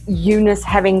 Eunice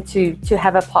having to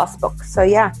have a passbook. So,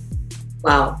 yeah.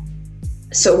 Wow.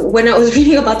 So when I was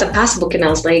reading about the passbook, and I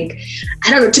was like,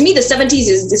 I don't know, to me, the 70s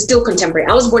is still contemporary.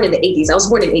 I was born in the 80s. I was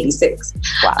born in 86.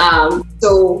 Wow.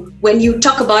 So when you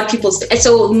talk about people's,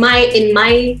 so in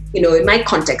my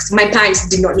context, my parents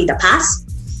did not need a pass.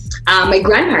 My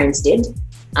grandparents did,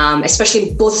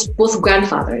 especially both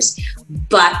grandfathers.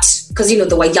 But because, they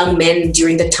were young men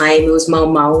during the time, it was Mau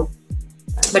Mau.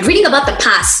 But reading about the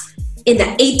pass in the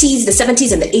 80s, the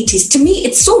 70s and the 80s, to me,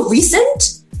 it's so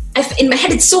recent. In my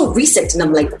head, it's so recent, and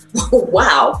I'm like,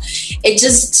 wow.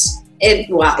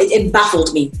 It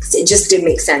baffled me. It just didn't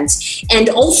make sense. And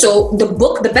also, the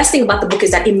book, the best thing about the book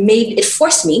is that it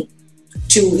forced me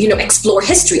to, explore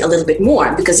history a little bit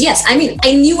more. Because yes, I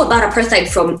knew about apartheid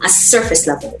from a surface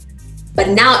level, but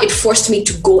now it forced me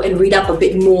to go and read up a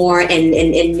bit more, and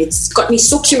it's got me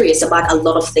so curious about a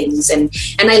lot of things, and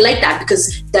I like that,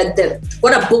 because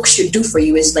what a book should do for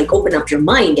you is like open up your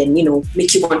mind and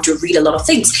make you want to read a lot of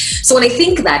things. So when I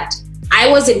think that I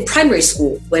was in primary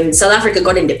school when South Africa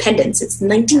got independence, it's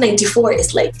 1994,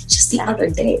 it's like just the other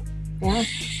day. Yeah.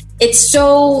 It's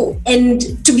so,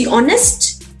 and to be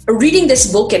honest, reading this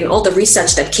book and all the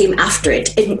research that came after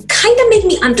it kind of made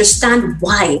me understand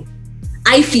why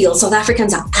I feel South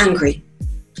Africans are angry.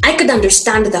 I could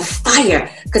understand the fire,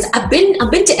 because I've been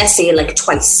to SA like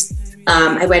twice.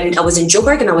 I was in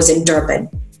Joburg and I was in Durban.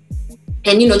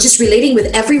 And, just relating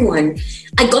with everyone,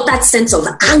 I got that sense of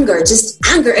anger.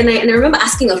 And I remember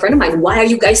asking a friend of mine, why are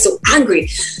you guys so angry?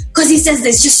 Because he says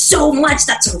there's just so much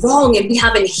that's wrong and we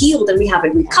haven't healed and we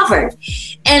haven't recovered.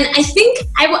 And I think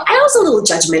I was a little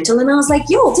judgmental, and I was like,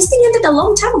 this thing ended a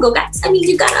long time ago, guys.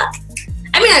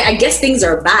 I guess things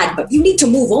are bad, but you need to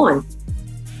move on.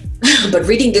 But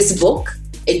reading this book,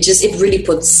 it really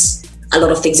puts a lot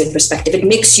of things in perspective. It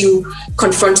makes you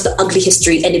confront the ugly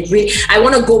history, and I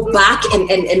want to go back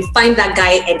and find that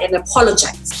guy and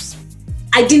apologize.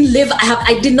 I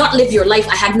did not live your life.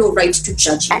 I had no right to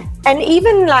judge you. And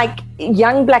even like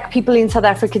young Black people in South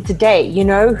Africa today,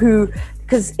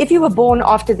 because if you were born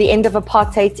after the end of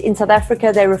apartheid in South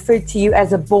Africa, they referred to you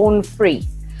as a born free.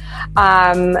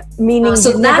 Meaning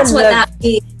so that's what that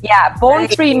means. Yeah, born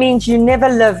free means you never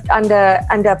lived under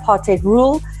apartheid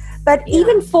rule. But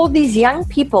even for these young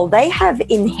people, they have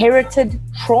inherited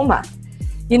trauma,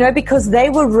 because they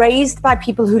were raised by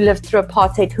people who lived through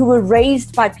apartheid, who were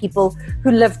raised by people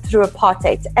who lived through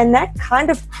apartheid. And that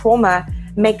kind of trauma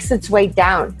makes its way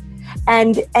down.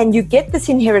 And you get this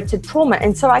inherited trauma.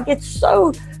 And so I get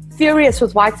so furious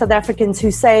with white South Africans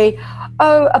who say,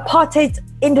 oh, apartheid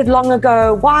ended long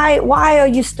ago. Why are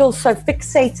you still so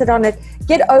fixated on it?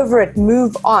 Get over it,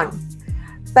 move on.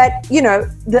 But,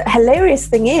 the hilarious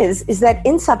thing is that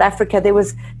in South Africa, there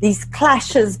was these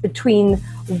clashes between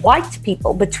white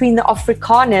people, between the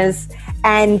Afrikaners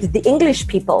and the English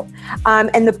people.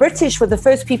 And the British were the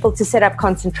first people to set up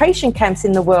concentration camps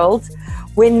in the world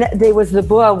when there was the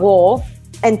Boer War,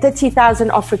 and 30,000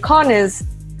 Afrikaners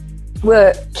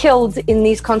were killed in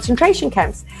these concentration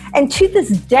camps. And to this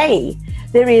day,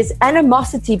 there is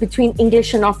animosity between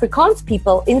English and Afrikaans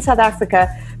people in South Africa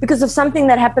because of something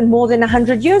that happened more than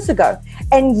 100 years ago.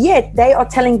 And yet they are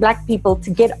telling Black people to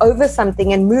get over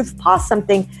something and move past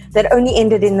something that only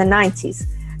ended in the 90s.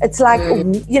 It's like,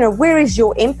 where is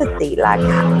your empathy? Like,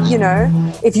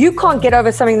 if you can't get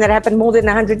over something that happened more than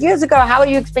 100 years ago, how are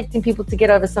you expecting people to get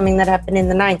over something that happened in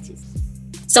the 90s?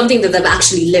 Something that they've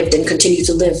actually lived and continue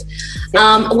to live.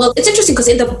 Well, it's interesting because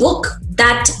in the book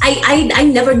that I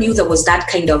never knew there was that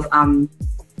kind of,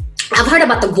 I've heard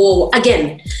about the war.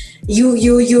 Again,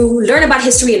 you learn about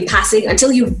history in passing.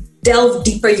 Until you delve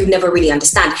deeper, you never really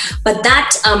understand. But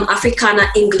that Afrikaner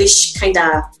English kind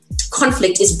of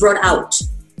conflict is brought out.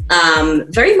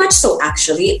 Very much so,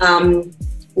 actually.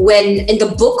 When in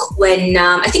the book, when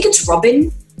I think it's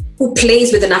Robin who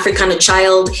plays with an Afrikaner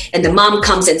child, and the mom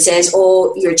comes and says,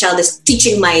 "Oh, your child is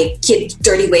teaching my kid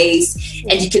dirty ways,"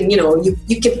 and you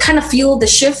can kind of feel the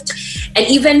shift. And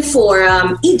even for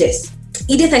Edith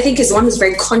Edith, I think, is one who's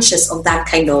very conscious of that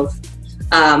kind of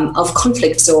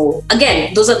conflict. So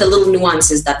again, those are the little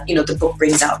nuances that, the book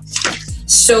brings out.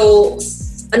 So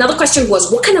another question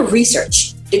was, what kind of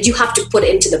research did you have to put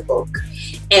into the book?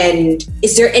 And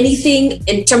is there anything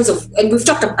in terms of, and we've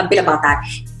talked a bit about that,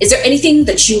 is there anything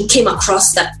that you came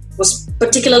across that was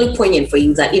particularly poignant for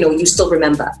you that, you still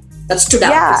remember, that stood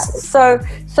out? Yeah,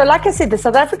 so like I said, the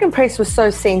South African press was so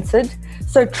censored.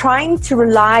 So trying to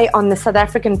rely on the South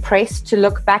African press to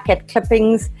look back at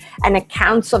clippings and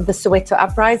accounts of the Soweto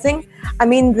uprising. I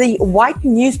mean, the white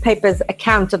newspaper's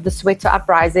account of the Soweto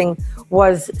uprising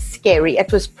was scary.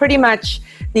 It was pretty much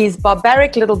these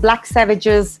barbaric little black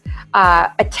savages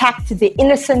attacked the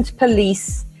innocent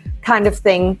police kind of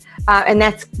thing. And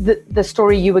that's the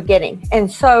story you were getting.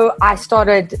 And so I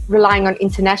started relying on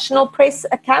international press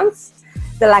accounts,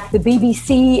 like the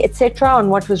BBC, etc., on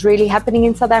what was really happening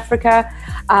in South Africa.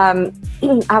 I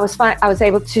was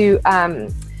able to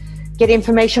get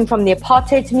information from the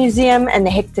Apartheid Museum and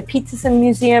the Hector Peterson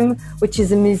Museum, which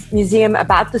is a museum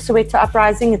about the Soweto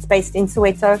uprising. It's based in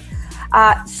Soweto.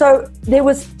 So there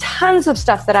was tons of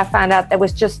stuff that I found out that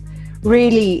was just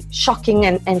really shocking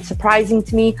and surprising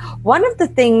to me. One of the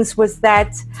things was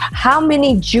that how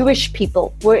many Jewish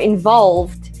people were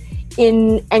involved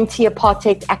in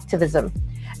anti-apartheid activism,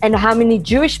 and how many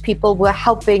Jewish people were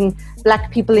helping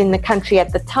black people in the country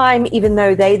at the time, even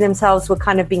though they themselves were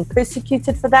kind of being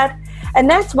persecuted for that. And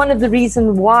that's one of the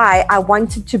reasons why I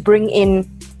wanted to bring in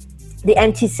the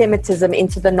anti-Semitism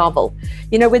into the novel.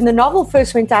 When the novel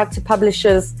first went out to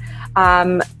publishers,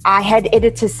 I had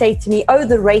editors say to me,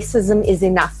 the racism is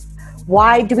enough.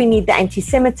 Why do we need the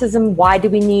anti-Semitism? Why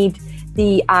do we need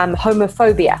the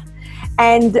homophobia?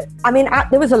 And I mean,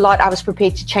 there was a lot I was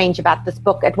prepared to change about this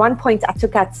book. At one point, I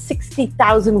took out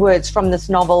 60,000 words from this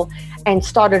novel and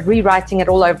started rewriting it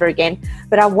all over again.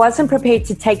 But I wasn't prepared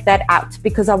to take that out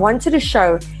because I wanted to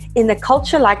show in a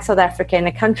culture like South Africa, in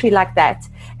a country like that,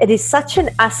 it is such an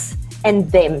us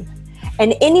and them.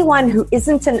 And anyone who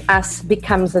isn't an us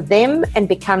becomes a them and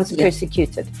becomes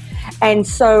persecuted. And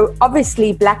so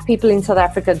obviously black people in South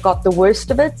Africa got the worst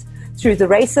of it through the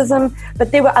racism,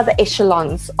 but there were other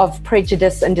echelons of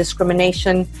prejudice and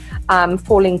discrimination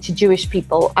falling to Jewish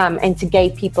people and to gay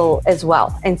people as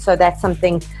well. And so that's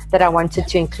something that I wanted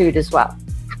to include as well.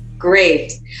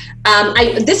 Great.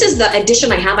 This is the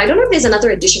edition I have. I don't know if there's another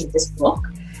edition of this book.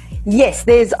 Yes,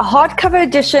 there's a hardcover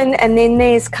edition, and then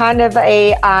there's kind of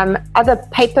a other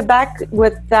paperback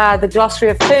with the glossary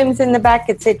of terms in the back,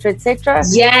 etc., etc.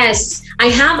 Yes, I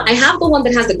have the one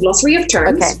that has the glossary of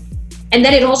terms. Okay. And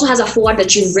then it also has a foreword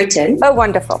that you've written. Oh,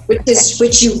 wonderful.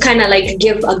 Which you kind of like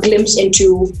give a glimpse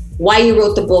into why you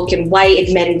wrote the book and why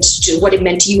it meant what it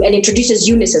meant to you, and introduces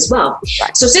Eunice as well.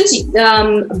 Right. So since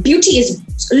Beauty is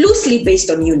loosely based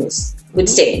on Eunice, would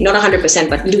say, not 100%,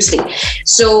 but loosely.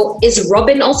 So is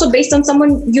Robin also based on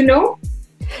someone you know?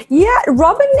 Yeah,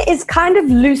 Robin is kind of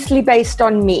loosely based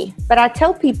on me, but I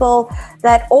tell people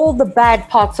that all the bad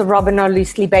parts of Robin are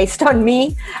loosely based on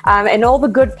me, and all the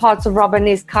good parts of Robin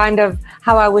is kind of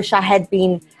how I wish I had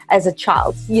been as a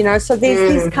child, so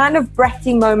there's these kind of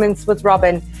bratty moments with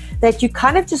Robin that you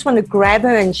kind of just want to grab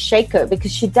her and shake her,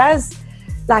 because she does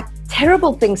like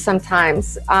terrible things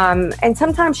sometimes, and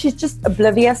sometimes she's just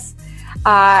oblivious.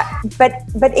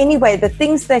 But anyway, the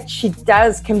things that she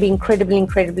does can be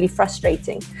incredibly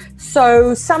frustrating.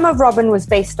 So some of Robin was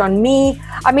based on me.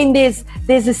 I mean,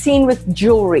 there's a scene with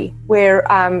jewelry where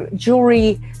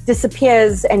jewelry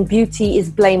disappears and Beauty is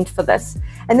blamed for this.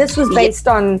 And this was based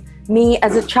on me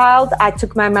as a child. I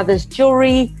took my mother's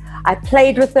jewelry, I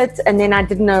played with it, and then I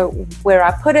didn't know where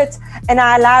I put it. And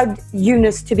I allowed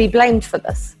Eunice to be blamed for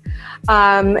this.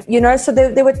 So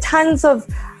there were tons of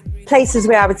places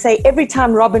where I would say every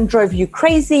time Robin drove you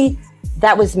crazy,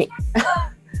 that was me.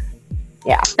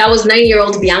 Yeah. That was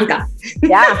 9-year-old Bianca.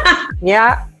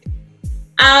 Yeah.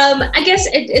 I guess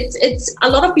it's a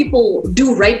lot of people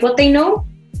do write what they know.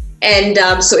 And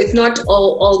so it's not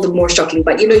all the more shocking,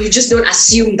 but you just don't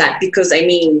assume that, because I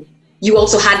mean, you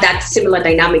also had that similar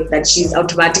dynamic that she's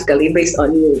automatically based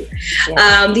on you.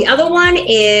 Yeah. The other one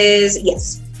is,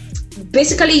 yes,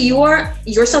 basically you're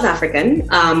South African,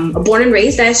 born and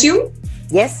raised, I assume?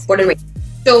 Yes. Born and raised.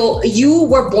 So you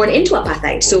were born into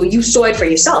apartheid, so you saw it for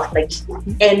yourself,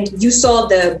 and you saw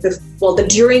the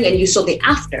during and you saw the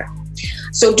after.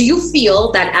 So do you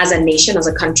feel that as a nation, as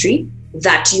a country,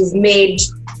 that you've made,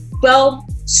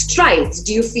 strides?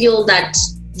 Do you feel that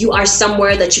you are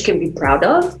somewhere that you can be proud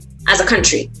of as a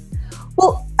country?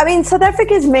 Well, I mean, South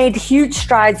Africa has made huge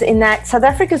strides in that South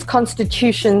Africa's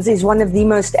constitutions is one of the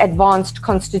most advanced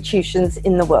constitutions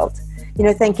in the world.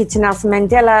 thank you to Nelson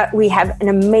Mandela, we have an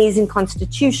amazing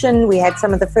constitution. We had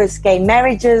some of the first gay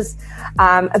marriages,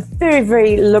 a very,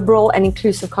 very liberal and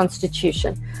inclusive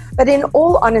constitution. But in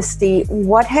all honesty,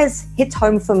 what has hit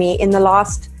home for me in the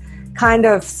last kind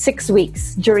of 6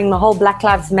 weeks during the whole Black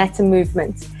Lives Matter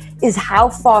movement is how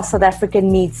far South Africa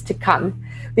needs to come.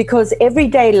 Because every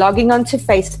day logging onto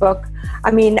Facebook,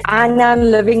 I now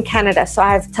live in Canada, so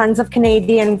I have tons of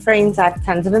Canadian friends, I have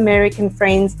tons of American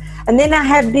friends, and then I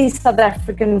have these South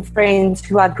African friends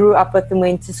who I grew up with and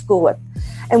went to school with.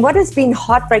 And what has been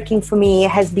heartbreaking for me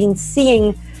has been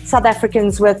seeing South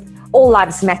Africans with All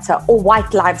Lives Matter or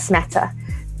White Lives Matter.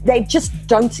 They just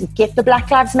don't get the Black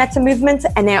Lives Matter movement,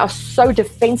 and they are so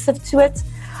defensive to it.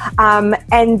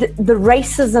 And the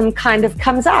racism kind of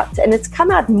comes out, and it's come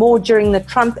out more during the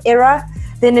Trump era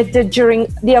than it did during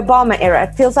the Obama era.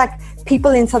 It feels like people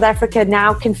in South Africa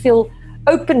now can feel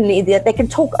openly, that they can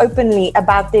talk openly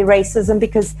about their racism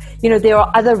because, there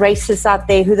are other racists out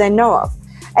there who they know of.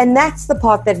 And that's the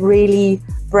part that really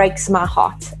breaks my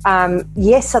heart.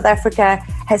 Yes, South Africa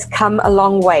has come a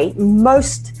long way.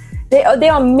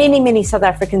 There are many, many South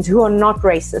Africans who are not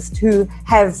racist, who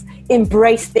have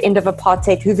embraced the end of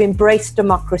apartheid, who've embraced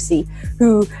democracy,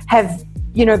 who have,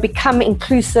 become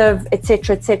inclusive,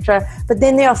 etc., etc. But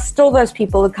then there are still those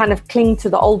people who kind of cling to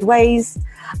the old ways.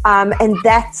 And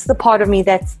that's the part of me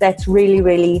that's really,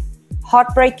 really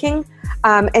heartbreaking.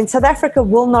 And South Africa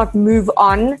will not move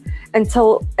on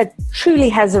until it truly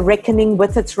has a reckoning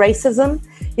with its racism.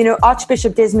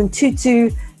 Archbishop Desmond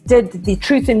Tutu did the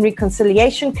Truth and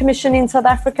Reconciliation Commission in South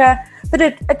Africa, but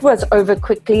it was over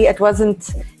quickly. It wasn't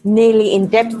nearly in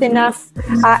depth enough.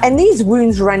 And these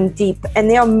wounds run deep. And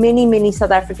there are many, many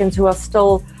South Africans who are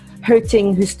still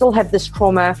hurting, who still have this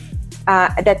trauma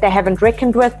that they haven't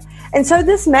reckoned with. And so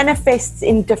this manifests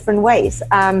in different ways.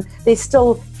 There's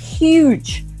still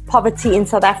huge poverty in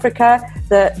South Africa.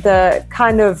 The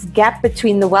kind of gap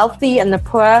between the wealthy and the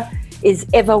poor is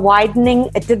ever widening.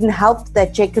 It didn't help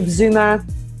that Jacob Zuma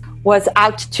was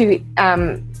out to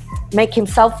make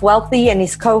himself wealthy and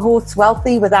his cohorts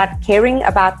wealthy without caring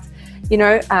about,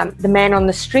 the man on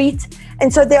the street.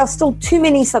 And so there are still too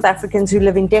many South Africans who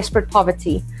live in desperate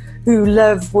poverty, who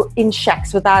live in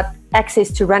shacks without access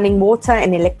to running water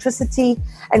and electricity.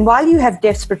 And while you have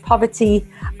desperate poverty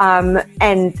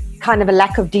and kind of a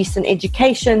lack of decent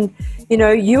education,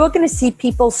 you are going to see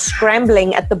people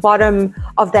scrambling at the bottom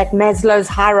of that Maslow's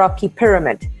hierarchy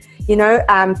pyramid.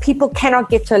 People cannot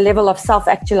get to a level of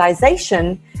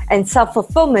self-actualization and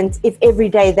self-fulfillment if every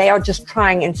day they are just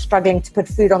trying and struggling to put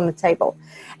food on the table.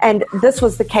 And this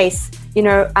was the case,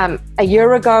 a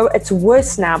year ago. It's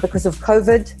worse now because of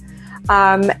COVID.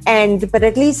 But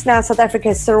at least now South Africa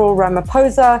has Cyril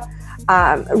Ramaphosa,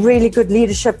 really good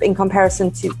leadership in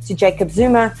comparison to Jacob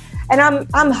Zuma. And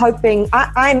I'm hoping,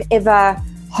 I'm ever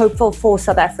hopeful for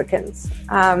South Africans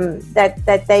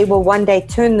that they will one day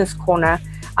turn this corner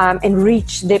and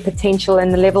reach their potential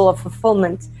and the level of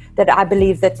fulfillment that I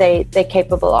believe that they're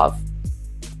capable of.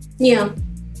 Yeah.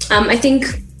 I think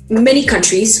many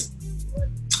countries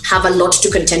have a lot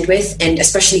to contend with, and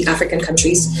especially African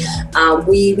countries.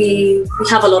 We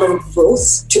have a lot of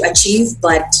growth to achieve,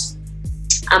 but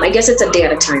I guess it's a day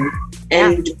at a time.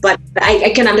 But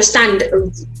I can understand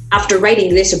after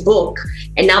writing this book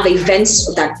and now the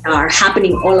events that are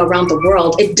happening all around the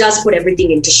world, it does put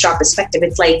everything into sharp perspective.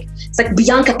 It's like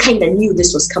Bianca kind of knew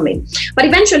this was coming. But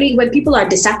eventually, when people are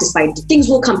dissatisfied, things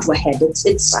will come to a head.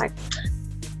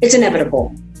 It's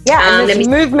inevitable. Yeah, and this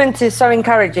movement is so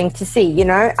encouraging to see,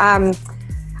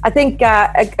 I think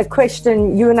a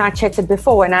question you and I chatted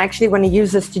before, and I actually want to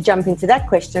use this to jump into that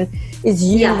question, is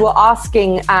you were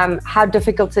asking how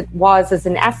difficult it was as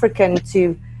an African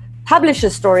to publish a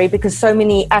story because so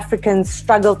many Africans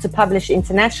struggle to publish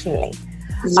internationally.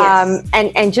 Yes.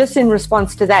 And just in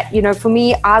response to that, for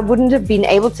me, I wouldn't have been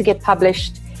able to get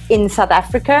published in South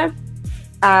Africa.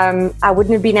 I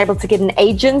wouldn't have been able to get an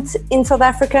agent in South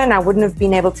Africa, and I wouldn't have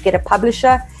been able to get a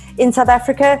publisher in South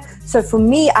Africa. So for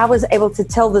me, I was able to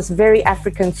tell this very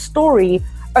African story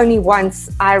only once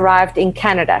I arrived in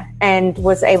Canada and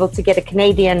was able to get a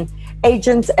Canadian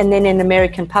agent and then an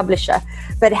American publisher.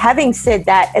 But having said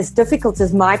that, as difficult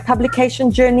as my publication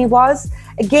journey was,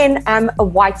 again, I'm a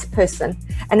white person,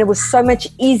 and it was so much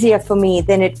easier for me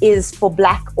than it is for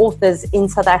Black authors in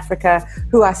South Africa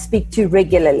who I speak to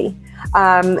regularly.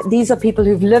 These are people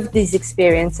who've lived these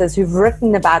experiences, who've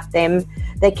written about them.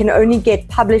 They can only get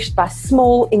published by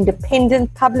small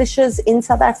independent publishers in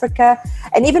South Africa.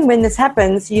 And even when this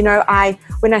happens,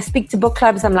 when I speak to book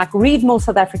clubs, I'm like, read more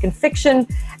South African fiction,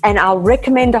 and I'll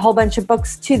recommend a whole bunch of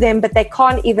books to them, but they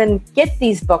can't even get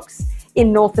these books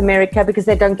in North America because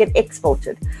they don't get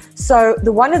exported. So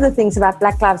one of the things about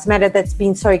Black Lives Matter that's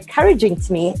been so encouraging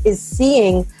to me is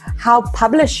seeing how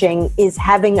publishing is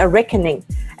having a reckoning.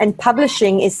 And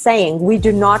publishing is saying we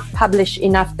do not publish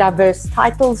enough diverse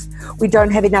titles. We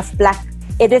don't have enough Black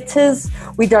editors.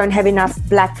 We don't have enough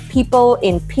Black people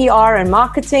in PR and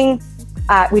marketing.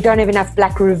 We don't have enough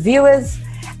Black reviewers.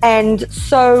 And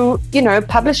so,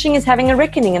 publishing is having a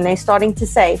reckoning, and they're starting to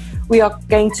say, we are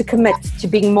going to commit to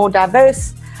being more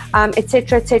diverse, et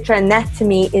cetera, et cetera. And that to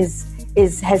me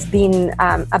has been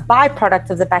a byproduct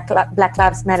of the Black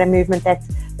Lives Matter movement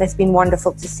that's been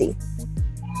wonderful to see.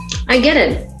 I get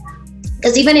it.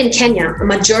 Because even in Kenya, a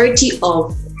majority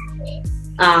of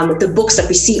the books that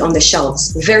we see on the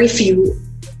shelves, very few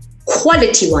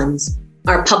quality ones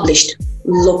are published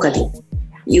locally.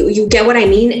 You get what I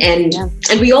mean? And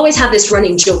we always have this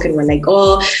running joke, and we're like,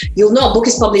 oh, you'll know a book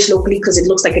is published locally because it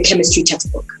looks like a chemistry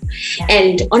textbook. Yeah.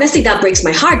 And honestly, that breaks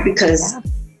my heart because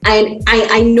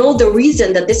I know the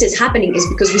reason that this is happening is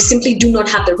because we simply do not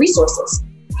have the resources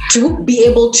to be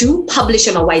able to publish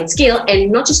on a wide scale,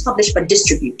 and not just publish, but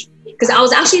distribute. Because I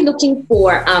was actually looking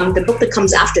for the book that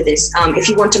comes after this, If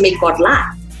You Want to Make God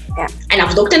Laugh. Yeah. And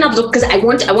I've looked because I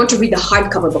want to read the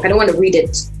hardcover book. I don't want to read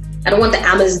it. I don't want the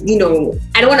Amazon,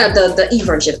 I don't want the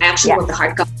e-version. I actually want the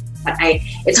hardcover, but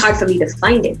it's hard for me to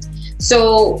find it.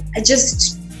 So it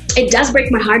does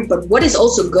break my heart. But what is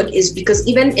also good is because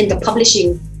even in the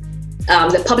publishing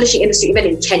industry, even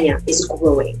in Kenya, is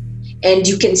growing. And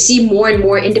you can see more and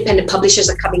more independent publishers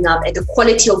are coming up, and the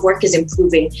quality of work is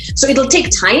improving. So it'll take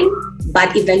time,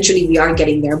 but eventually we are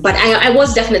getting there. But I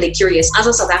was definitely curious, as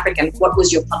a South African, what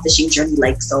was your publishing journey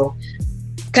like? So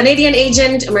Canadian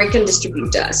agent, American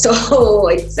distributor. So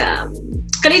it's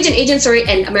Canadian agent,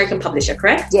 and American publisher,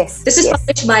 correct? Yes. This is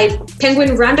published by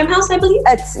Penguin Random House, I believe?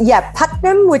 It's,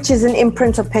 Putnam, which is an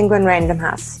imprint of Penguin Random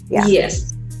House. Yeah.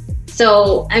 Yes.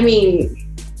 So, I mean,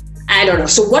 I don't know.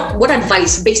 So what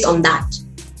advice based on that,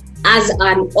 as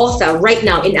an author right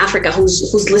now in Africa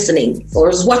who's listening or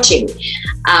is watching,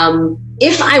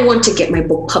 if I want to get my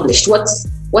book published, what's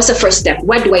the first step?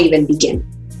 Where do I even begin?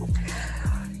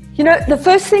 The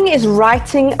first thing is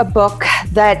writing a book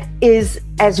that is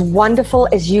as wonderful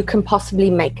as you can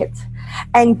possibly make it.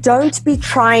 And don't be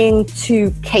trying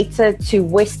to cater to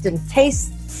Western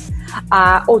tastes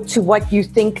or to what you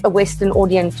think a Western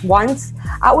audience wants.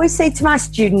 I always say to my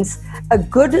students, a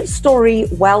good story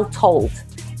well told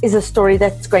is a story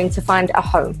that's going to find a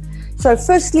home. So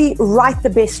firstly, write the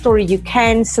best story you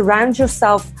can. Surround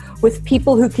yourself with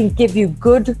people who can give you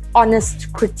good,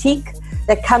 honest critique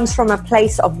that comes from a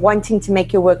place of wanting to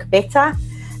make your work better.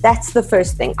 That's the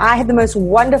first thing. I have the most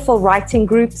wonderful writing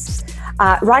groups.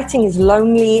 Writing is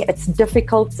lonely, it's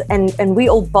difficult, and we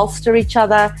all bolster each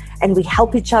other and we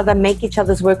help each other make each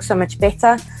other's work so much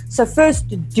better. So first,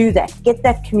 do that. Get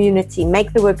that community.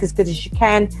 Make the work as good as you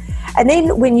can. And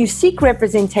then when you seek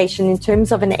representation in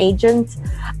terms of an agent,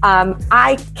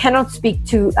 I cannot speak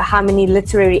to how many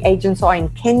literary agents are in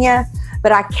Kenya,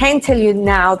 but I can tell you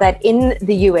now that in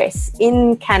the US,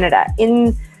 in Canada,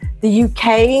 in the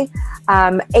UK,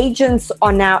 agents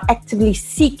are now actively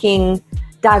seeking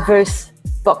diverse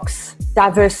books,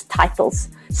 diverse titles.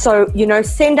 So,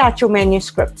 send out your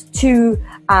manuscript to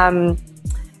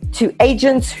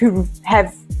agents who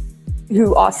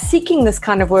are seeking this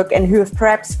kind of work and who have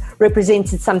perhaps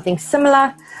represented something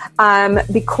similar,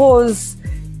 because,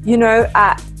 you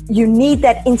need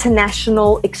that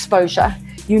international exposure.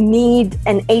 You need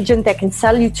an agent that can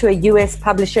sell you to a US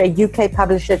publisher, a UK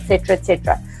publisher, et cetera, et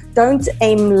cetera. Don't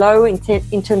aim low in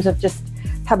terms of just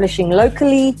publishing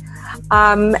locally.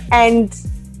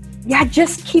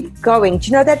 Just keep going. Do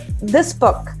you know that this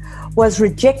book was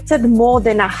rejected more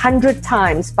than 100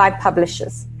 times by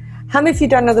publishers? How many of you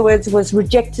don't know the words was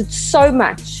rejected so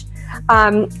much?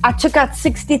 I took out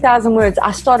 60,000 words.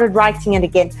 I started writing it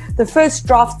again. The first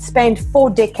draft spanned 4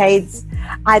 decades.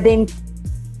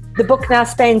 The book now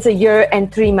spans 1 year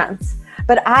and 3 months.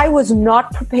 But I was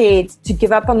not prepared to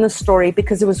give up on the story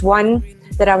because it was one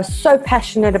that I was so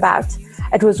passionate about.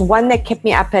 It was one that kept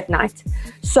me up at night.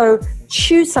 So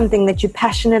choose something that you're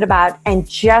passionate about and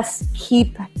just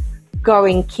keep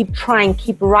going, keep trying,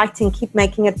 keep writing, keep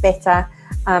making it better.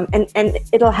 And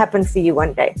it'll happen for you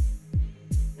one day.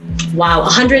 Wow,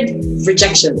 100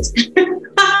 rejections.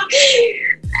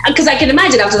 Because I can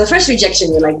imagine after the first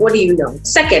rejection, you're like, what do you know?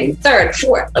 Second, third,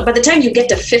 fourth. By the time you get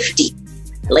to 50,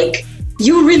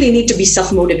 you really need to be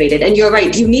self-motivated. And you're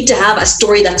right, you need to have a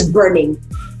story that's burning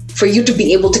for you to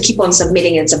be able to keep on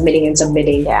submitting and submitting and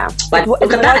submitting. Yeah. But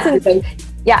look at that.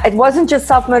 Yeah, it wasn't just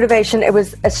self-motivation. It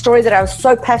was a story that I was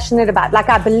so passionate about.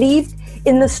 I believed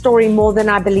in the story more than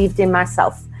I believed in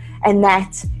myself. And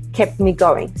that kept me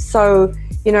going. So,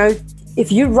 you know,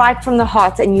 if you write from the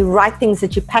heart and you write things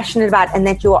that you're passionate about and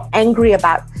that you're angry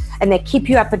about and that keep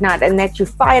you up at night and that you're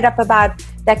fired up about,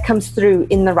 that comes through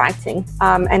in the writing.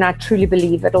 And I truly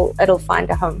believe it'll find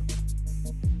a home.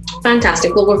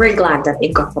 Fantastic. Well, we're very glad that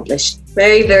it got published.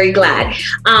 Very, very glad.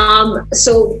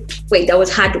 So wait,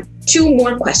 had 2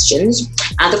 more questions.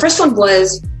 The first one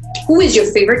was, who is your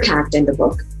favorite character in the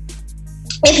book?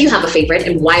 If you have a favorite,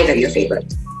 and why they're your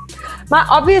favorite? My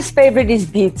obvious favorite is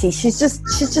Beauty. She's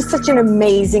just such an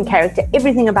amazing character.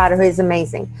 Everything about her is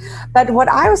amazing. But what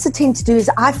I also tend to do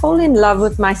is I fall in love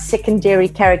with my secondary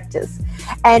characters.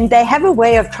 And they have a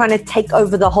way of trying to take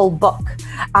over the whole book.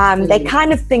 They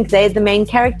kind of think they're the main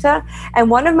character. And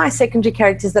one of my secondary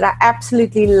characters that I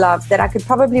absolutely love, that I could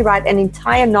probably write an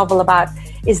entire novel about,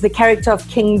 is the character of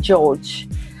King George.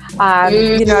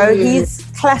 You know, he's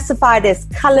classified as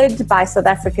colored by South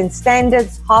African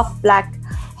standards, half black,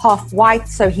 half white.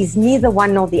 So he's neither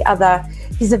one nor the other.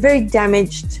 He's a very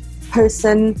damaged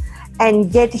person.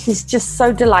 And yet he's just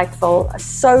so delightful,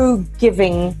 so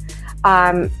giving.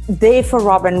 There for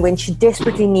Robin when she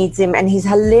desperately needs him, and he's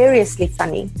hilariously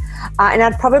funny. And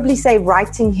I'd probably say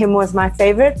writing him was my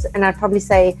favorite, and I'd probably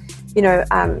say, you know,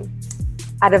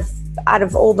 out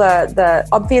of all the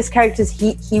obvious characters,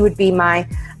 he would be my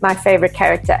favorite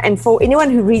character. And for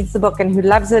anyone who reads the book and who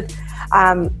loves it,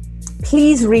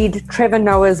 please read Trevor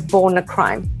Noah's Born a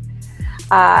Crime.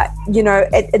 You know,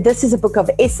 this is a book of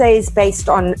essays based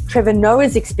on Trevor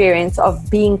Noah's experience of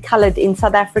being colored in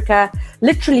South Africa,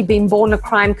 literally being born a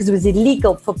crime because it was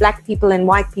illegal for black people and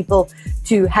white people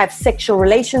to have sexual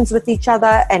relations with each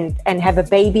other and have a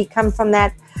baby come from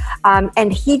that.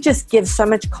 And he just gives so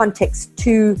much context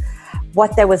to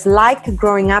what there was like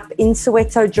growing up in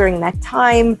Soweto during that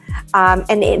time.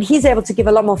 And he's able to give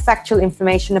a lot more factual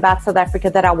information about South Africa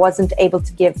that I wasn't able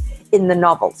to give in the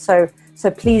novel. So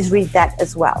please read that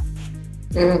as well.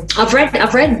 I've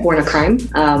read Born a Crime,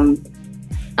 and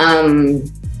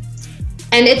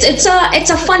it's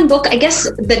a fun book. I guess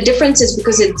the difference is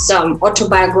because it's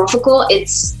autobiographical.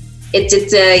 It's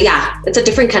a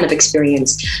different kind of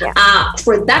experience. Yeah.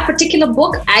 For that particular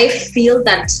book, I feel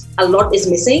that a lot is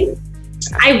missing.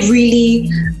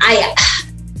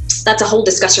 That's a whole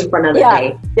discussion for another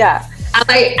day. Yeah.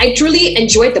 I truly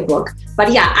enjoyed the book,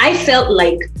 but yeah, I felt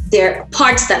like there are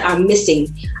parts that are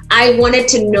missing. I wanted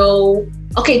to know,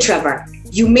 okay, Trevor,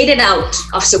 you made it out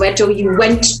of Soweto. You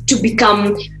went to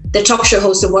become the talk show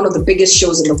host of one of the biggest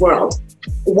shows in the world.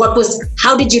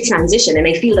 How did you transition? And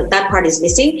I feel that part is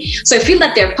missing. So I feel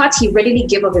that there are parts he readily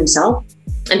gave of himself,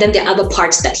 and then there are other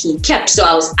parts that he kept. So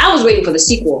I was waiting for the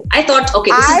sequel. I thought,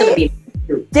 okay, this is going to be...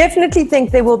 Definitely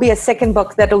think there will be a second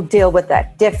book that'll deal with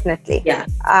that. Definitely. Yeah.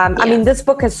 I mean, this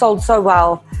book has sold so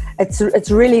well. It's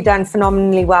really done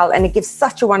phenomenally well, and it gives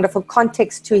such a wonderful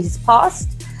context to his past.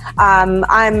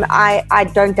 I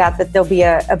don't doubt that there'll be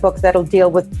a book that'll deal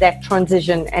with that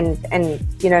transition and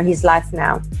you know, his life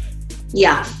now.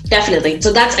 Yeah, definitely.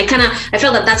 So I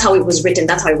felt that that's how it was written.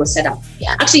 That's how it was set up.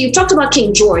 Yeah. Actually, you talked about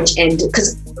King George, and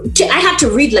because I had to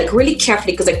read like really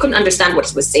carefully because I couldn't understand what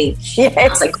he was saying. Yes. I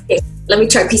was like, okay, let me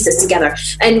try to piece this together.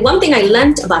 And one thing I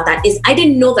learned about that is I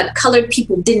didn't know that colored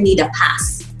people didn't need a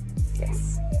pass.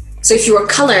 Yes. So if you were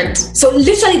colored, so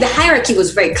literally the hierarchy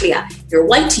was very clear. You're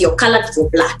white, you're colored, you're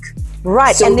black.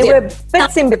 Right, so and there were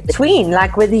bits in between,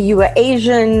 like whether you were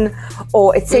Asian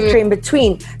or etc. in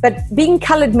between. But being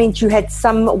colored meant you had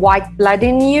some white blood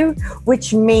in you,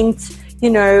 which meant,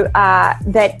 you know,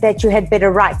 that you had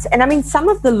better rights. And I mean, some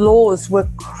of the laws were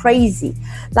crazy.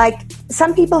 Like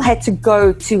some people had to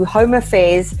go to Home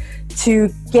Affairs to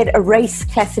get a race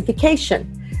classification,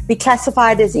 be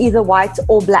classified as either white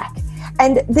or black.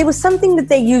 And there was something that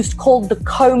they used called the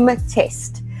comb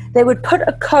test. They would put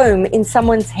a comb in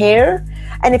someone's hair,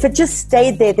 and if it just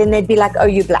stayed there, then they'd be like, oh,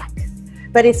 you're black.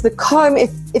 But if the comb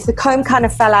kind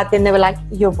of fell out, then they were like,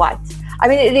 you're white. I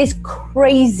mean, it is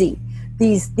crazy.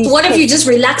 These what if you just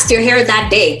relaxed your hair that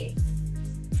day?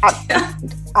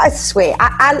 I swear,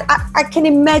 I can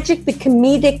imagine the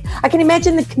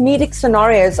comedic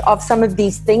scenarios of some of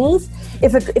these things.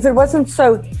 If it wasn't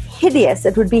so hideous,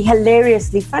 it would be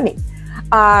hilariously funny.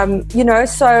 You know,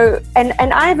 so,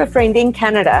 and I have a friend in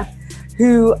Canada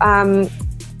who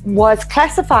was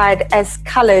classified as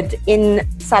colored in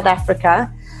South Africa,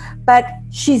 but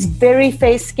she's very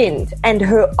fair-skinned, and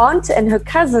her aunt and her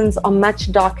cousins are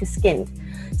much darker skinned.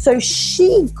 So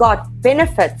she got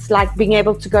benefits like being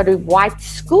able to go to white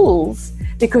schools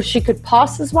because she could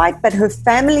pass as white, but her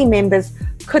family members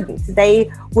couldn't.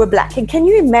 They were black. And can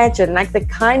you imagine like the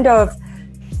kind of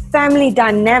family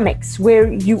dynamics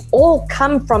where you all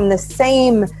come from the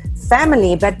same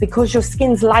family, but because your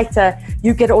skin's lighter,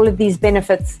 you get all of these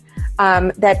benefits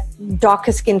that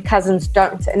darker skinned cousins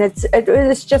don't. And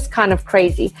it's just kind of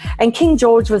crazy. And King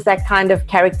George was that kind of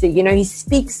character. You know, he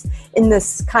speaks in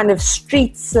this kind of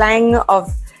street slang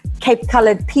of Cape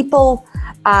colored people.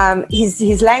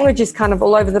 His language is kind of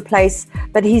all over the place,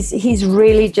 but he's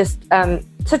really just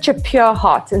such a pure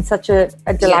heart and such a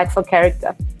delightful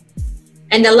character.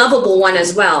 And a lovable one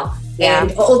as well. Yeah.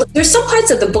 And there's some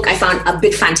parts of the book I found a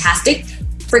bit fantastic.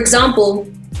 For example,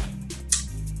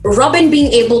 Robin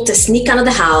being able to sneak out of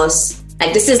the house,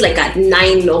 like this is like a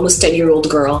 9, almost 10-year-old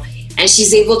girl, and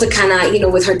she's able to kind of, you know,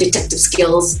 with her detective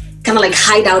skills, kind of like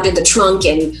hide out in the trunk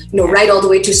and, you know, ride all the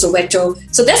way to Soweto.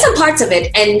 So there's some parts of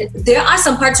it, and there are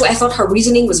some parts where I thought her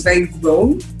reasoning was very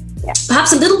grown,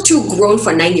 perhaps a little too grown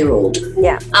for a 9-year-old.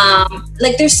 Yeah.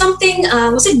 Like there's something,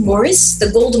 was it Morris, the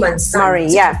Goldman's son?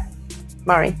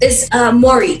 Murray. There's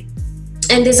Maury,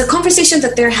 and there's a conversation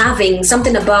that they're having,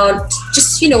 something about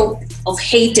just, you know, of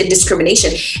hate and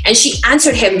discrimination, and she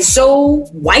answered him so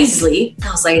wisely.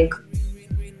 I was like,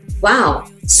 wow.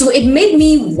 So it made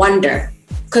me wonder,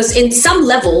 because in some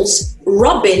levels,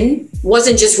 Robin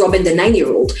wasn't just Robin the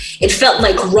 9-year-old. It felt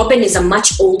like Robin is a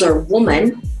much older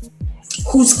woman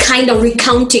who's kind of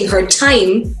recounting her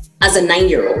time as a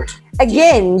 9-year-old.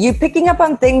 Again, you're picking up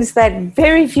on things that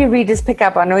very few readers pick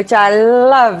up on, which I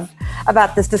love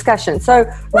about this discussion. So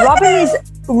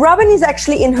Robin is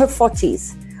actually in her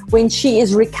 40s when she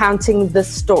is recounting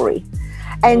this story.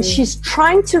 And she's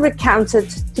trying to recount it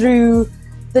through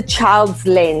the child's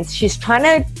lens. She's trying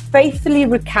to faithfully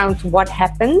recount what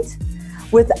happened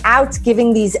without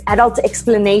giving these adult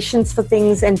explanations for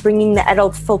things and bringing the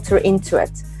adult filter into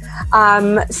it.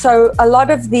 So a lot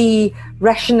of the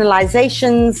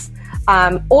rationalizations,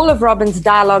 all of Robin's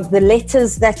dialogue, the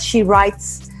letters that she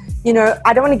writes, you know,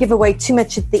 I don't want to give away too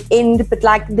much at the end, but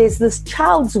like there's this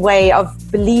child's way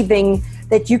of believing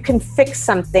that you can fix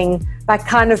something by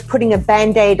kind of putting a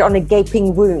Band-Aid on a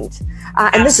gaping wound.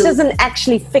 And this doesn't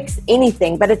actually fix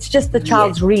anything, but it's just the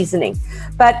child's reasoning.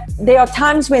 But there are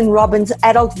times when Robin's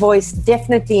adult voice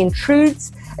definitely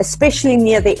intrudes, especially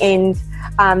near the end.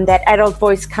 That adult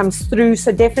voice comes through.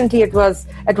 So definitely it was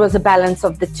a balance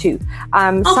of the two.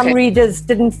 Some readers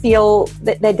didn't feel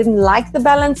that they didn't like the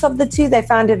balance of the two. They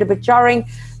found it a bit jarring.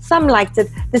 Some liked it.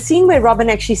 The scene where Robin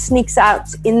actually sneaks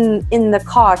out in the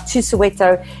car to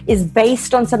Soweto is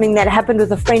based on something that happened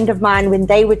with a friend of mine when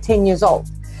they were 10 years old.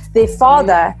 Their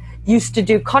father used to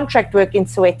do contract work in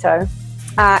Soweto,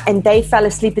 and they fell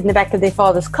asleep in the back of their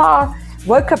father's car,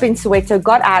 woke up in Soweto,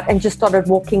 got out, and just started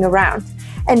walking around.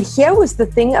 And here was the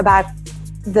thing about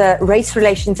the race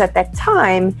relations at that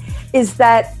time, is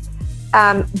that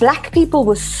Black people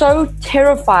were so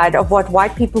terrified of what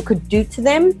white people could do to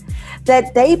them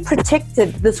that they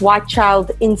protected this white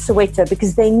child in Soweto,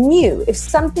 because they knew if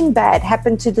something bad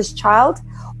happened to this child,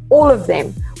 all of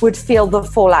them would feel the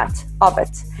fallout of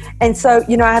it. And so,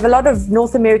 you know, I have a lot of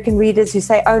North American readers who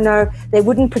say, oh no, they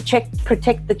wouldn't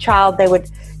protect the child. They would,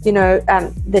 you know,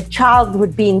 the child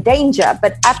would be in danger,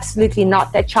 but absolutely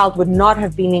not. That child would not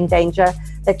have been in danger.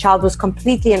 That child was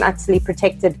completely and utterly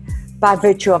protected by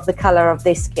virtue of the color of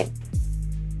their skin.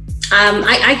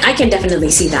 I can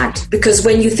definitely see that, because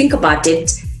when you think about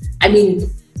it, I mean,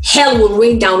 hell will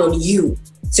rain down on you.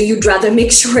 So you'd rather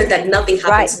make sure that nothing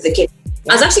happens to the kid.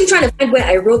 I was actually trying to find where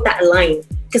I wrote that line,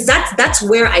 because that's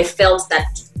where I felt that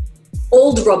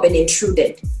old Robin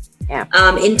intruded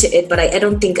into it, but I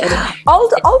don't think...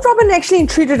 Old Robin actually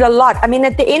intruded a lot. I mean,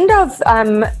 at the end of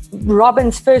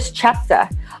Robin's first chapter,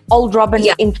 old Robin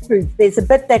intrudes. There's a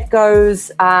bit that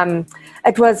goes,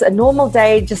 it was a normal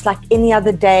day, just like any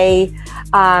other day.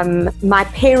 My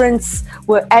parents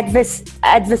were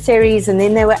adversaries, and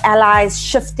then they were allies,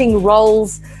 shifting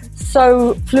roles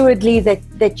so fluidly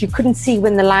that you couldn't see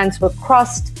when the lines were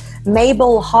crossed.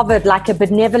 Mabel hovered like a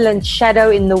benevolent shadow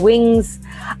in the wings,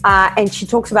 and she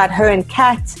talks about her and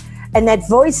Kat, and that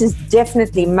voice is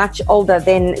definitely much older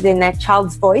than that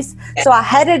child's voice. So I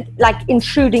had it like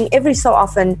intruding every so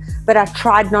often, but I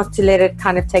tried not to let it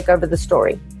kind of take over the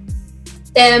story.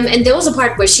 And there was a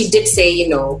part where she did say, you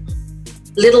know,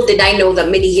 little did I know that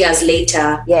many years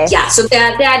later. Yeah, so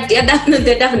there are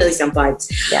definitely some parts.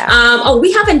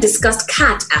 We haven't discussed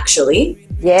Kat, actually.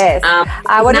 Yes.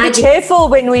 I want to be careful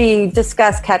when we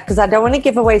discuss Kat, because I don't want to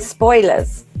give away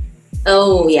spoilers.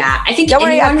 Oh, yeah. I think don't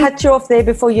worry, I cut you off there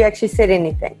before you actually said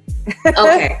anything.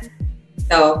 Okay.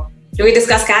 So, do we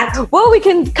discuss Kat? Well, we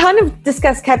can kind of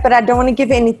discuss Kat, but I don't want to give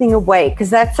anything away,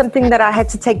 because that's something that I had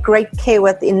to take great care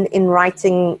with in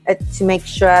writing it, to make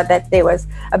sure that there was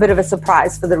a bit of a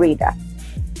surprise for the reader.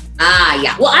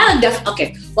 Yeah. Well,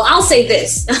 I'll say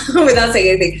this without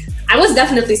saying anything. I was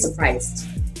definitely surprised.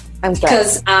 I'm glad.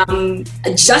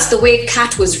 Because just the way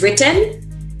Kat was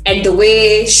written and the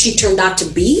way she turned out to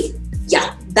be,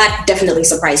 yeah, that definitely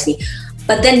surprised me.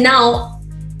 But then now,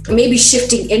 maybe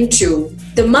shifting into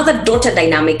the mother-daughter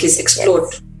dynamic is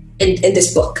explored in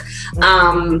this book.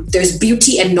 There's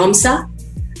Beauty and Nomsa,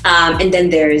 and then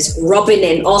there's Robin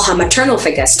and all her maternal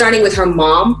figures, starting with her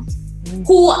mom,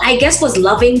 who I guess was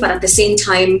loving, but at the same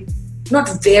time,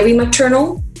 not very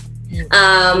maternal.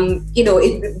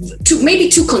 Maybe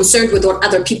too concerned with what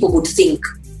other people would think,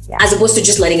 as opposed to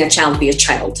just letting a child be a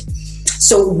child.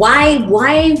 So why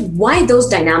those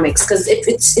dynamics? Because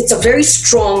it's a very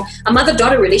strong, a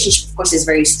mother-daughter relationship, of course, is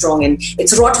very strong, and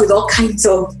it's wrought with all kinds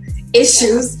of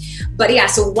issues. But yeah,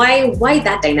 so why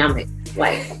that dynamic?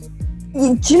 Why?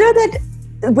 Do you know that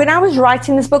when I was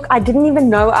writing this book, I didn't even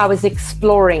know I was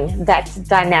exploring that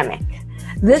dynamic.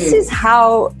 This is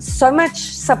how so much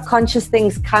subconscious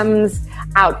things comes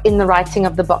out in the writing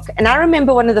of the book. And I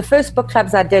remember one of the first book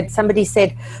clubs I did, somebody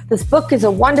said, this book is a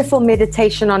wonderful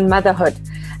meditation on motherhood.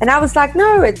 And I was like,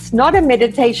 no, it's not a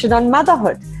meditation on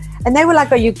motherhood. And they were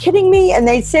like, are you kidding me? And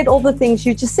they said all the things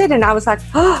you just said. And I was like,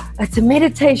 oh, it's a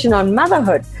meditation on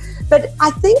motherhood. But I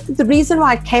think the reason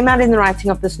why it came out in the writing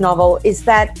of this novel is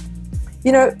that,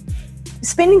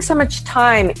 spending so much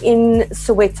time in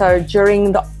Soweto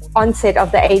during the onset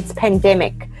of the AIDS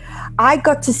pandemic, I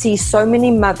got to see so many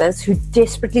mothers who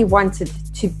desperately wanted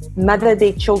to mother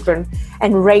their children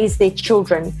and raise their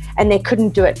children, and they couldn't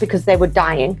do it because they were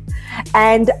dying.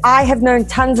 And I have known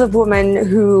tons of women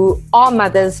who are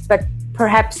mothers, but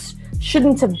perhaps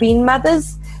shouldn't have been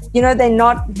mothers. They're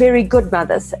not very good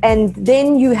mothers. And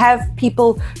then you have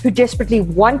people who desperately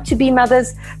want to be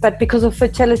mothers, but because of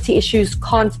fertility issues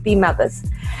can't be mothers.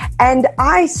 And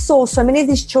I saw so many of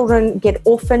these children get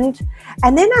orphaned.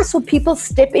 And then I saw people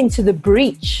step into the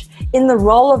breach in the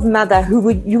role of mother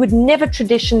you would never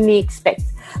traditionally expect.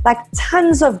 Like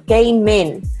tons of gay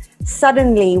men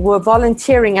suddenly were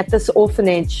volunteering at this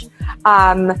orphanage,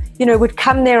 would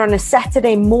come there on a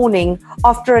Saturday morning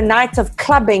after a night of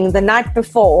clubbing the night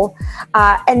before,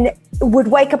 and would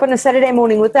wake up on a Saturday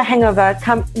morning with a hangover,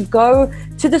 go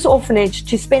to this orphanage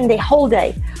to spend their whole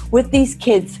day with these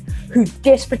kids who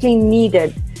desperately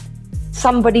needed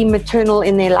somebody maternal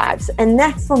in their lives. And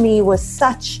that for me was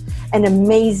such an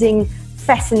amazing,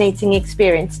 fascinating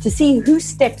experience to see who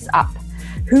steps up,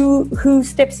 who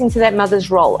steps into that mother's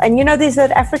role. And there's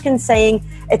that African saying,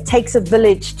 it takes a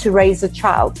village to raise a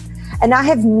child. And I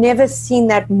have never seen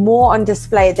that more on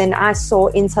display than I saw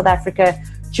in South Africa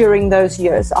during those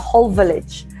years, a whole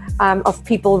village of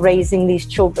people raising these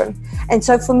children. And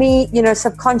so for me,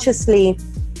 subconsciously,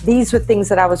 these were things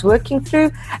that I was working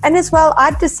through. And as well,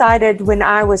 I decided when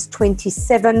I was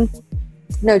 27,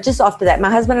 no, just after that,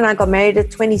 my husband and I got married at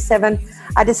 27.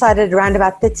 I decided around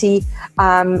about 30,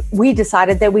 we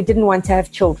decided that we didn't want to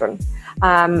have children.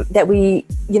 That we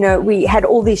had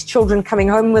all these children coming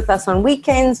home with us on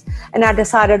weekends, and I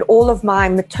decided all of my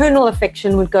maternal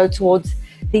affection would go towards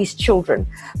these children.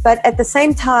 But at the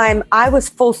same time, I was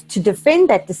forced to defend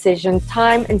that decision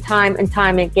time and time and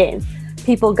time again.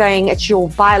 People going, it's your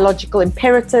biological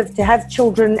imperative to have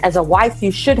children. As a wife,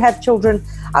 you should have children.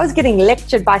 I was getting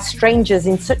lectured by strangers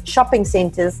in shopping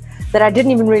centers that I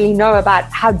didn't even really know about.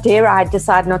 How dare I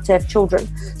decide not to have children?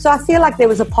 So I feel like there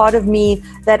was a part of me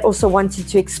that also wanted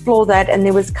to explore that, and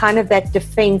there was kind of that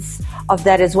defense of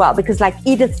that as well. Because like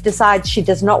Edith decides she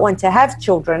does not want to have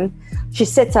children, she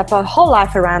sets up her whole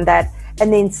life around that,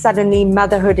 and then suddenly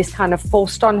motherhood is kind of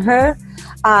forced on her.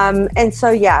 And so,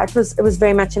 yeah, it was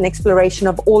very much an exploration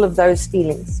of all of those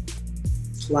feelings.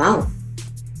 Wow.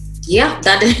 Yeah,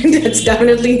 that is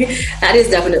definitely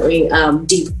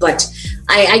deep. But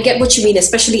I get what you mean,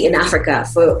 especially in Africa,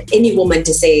 for any woman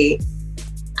to say,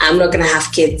 I'm not going to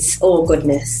have kids. Oh,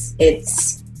 goodness.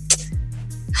 It's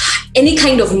any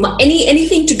kind of,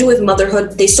 anything to do with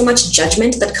motherhood. There's so much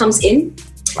judgment that comes in.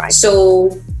 Right. So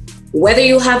whether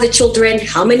you have the children,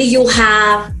 how many you'll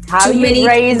have, how too you many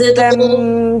raise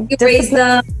them, you raise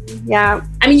them. Yeah.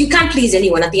 I mean, you can't please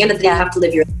anyone. At the end of the day, you have to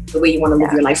live the way you want to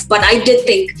live your life. But I did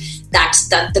think that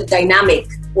the dynamic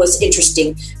was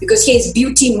interesting, because here's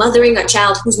Beauty mothering a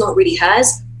child who's not really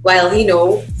hers, while,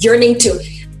 yearning to,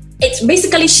 it's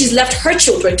basically she's left her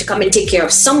children to come and take care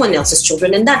of someone else's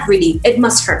children. And that really, it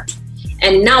must hurt.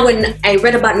 And now when I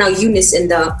read about Eunice in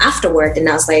the afterword, and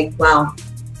I was like, wow,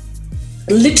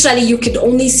 literally you could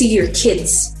only see your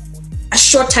kids a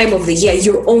short time of the year,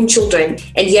 your own children,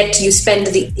 and yet you spend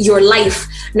your life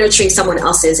nurturing someone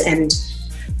else's. And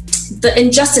the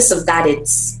injustice of that,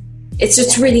 it's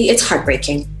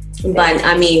heartbreaking. But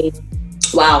I mean,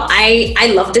 Wow,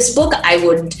 I love this book. I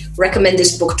would recommend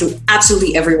this book to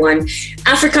absolutely everyone,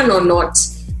 African or not.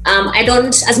 I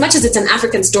don't, as much as it's an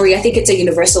African story, I think it's a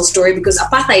universal story, because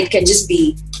apartheid can just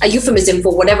be a euphemism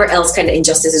for whatever else kind of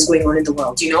injustice is going on in the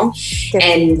world, you know?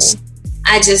 And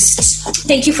I just,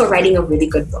 thank you for writing a really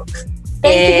good book.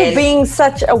 Thank you for being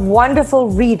such a wonderful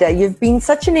reader. You've been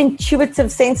such an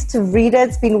intuitive, sensitive reader.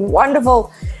 It's been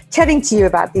wonderful chatting to you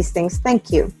about these things.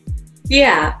 Thank you.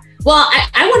 Yeah. Well,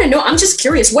 I want to know, I'm just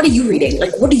curious, what are you reading?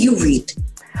 Like, what do you read?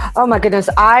 Oh my goodness,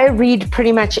 I read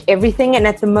pretty much everything. And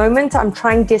at the moment, I'm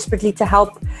trying desperately to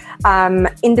help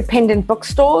independent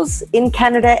bookstores in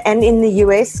Canada and in the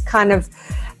US kind of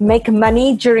make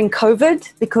money during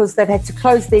COVID, because they've had to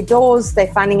close their doors. They're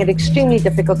finding it extremely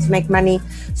difficult to make money.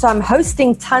 So I'm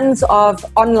hosting tons of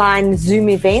online Zoom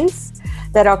events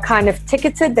that are kind of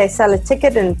ticketed. They sell a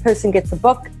ticket and a person gets a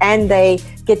book and they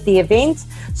get the event.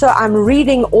 So I'm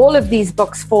reading all of these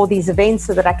books for these events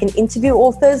so that I can interview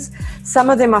authors. Some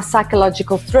of them are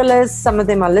psychological thrillers. Some of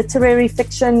them are literary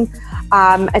fiction.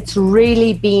 It's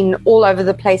really been all over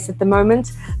the place at the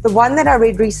moment. The one that I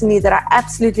read recently that I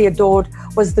absolutely adored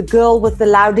was The Girl with the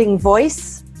Louding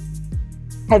Voice.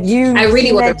 Have you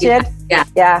seen that yet?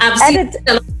 Yeah. I've seen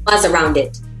a lot of buzz around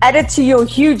it. Add it to your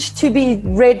huge to-be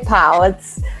read pile.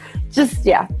 It's just,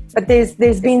 yeah. But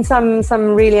there's been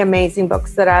some really amazing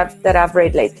books that I've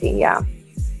read lately. Yeah.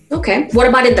 Okay. What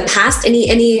about in the past? Any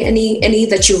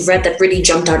that you've read that really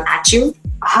jumped out at you?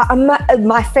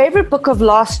 My favorite book of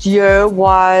last year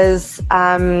was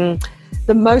The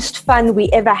Most Fun We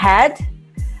Ever Had.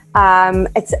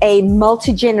 It's a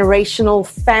multi-generational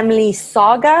family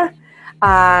saga.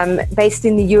 Based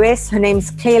in the US. Her name's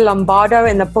Claire Lombardo,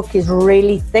 and the book is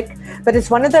really thick, but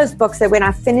it's one of those books that when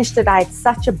I finished it, I had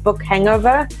such a book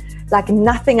hangover, like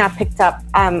nothing I picked up.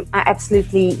 I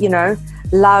absolutely,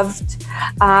 loved.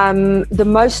 The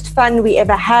Most Fun We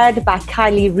Ever Had by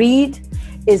Kylie Reid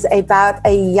is about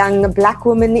a young Black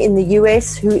woman in the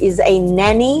US who is a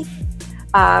nanny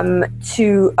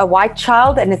to a white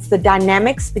child, and it's the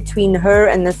dynamics between her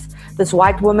and this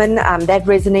white woman that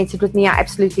resonated with me. I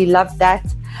absolutely loved that.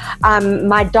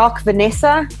 My Dark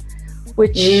Vanessa,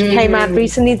 which came out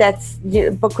recently, that's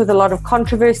a book with a lot of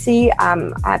controversy.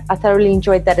 I thoroughly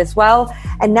enjoyed that as well.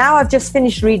 And now I've just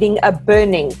finished reading A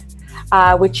Burning,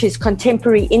 which is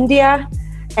contemporary India,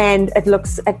 and it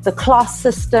looks at the class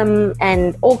system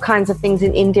and all kinds of things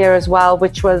in India as well,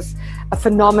 which was a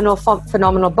phenomenal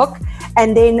book.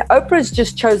 And then Oprah's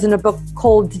just chosen a book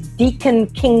called Deacon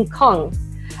King Kong,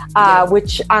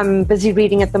 which I'm busy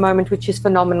reading at the moment, which is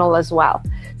phenomenal as well.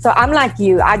 So I'm like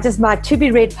you. My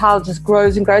to-be-read pile just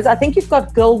grows and grows. I think you've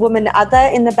got Girl, Woman, Other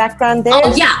in the background there.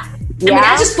 Oh, yeah. I mean,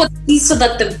 I just put these so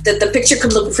that the picture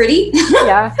could look pretty.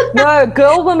 Yeah. No,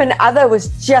 Girl, Woman, Other was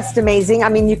just amazing. I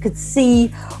mean, you could see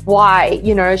why,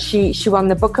 she won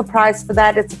the Booker Prize for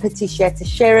that. It's a pity she had to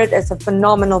share it. It's a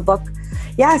phenomenal book.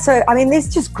 Yeah, so, I mean, there's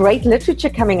just great literature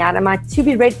coming out, and my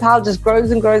to-be-read pile just grows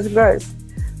and grows and grows.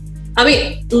 I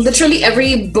mean, literally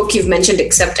every book you've mentioned,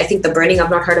 except I think The Burning, I've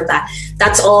not heard of that.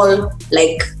 That's all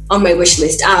like on my wish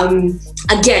list.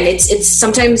 Again, it's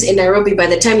sometimes in Nairobi, by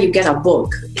the time you get a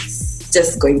book, it's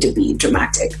just going to be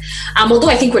dramatic. Although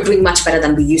I think we're doing much better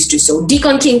than we used to. So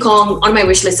Deacon King Kong on my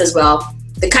wish list as well.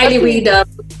 The Kylie Reid,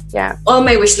 on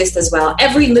my wish list as well.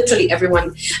 Literally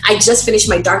everyone. I just finished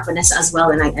my Dark Vanessa as well,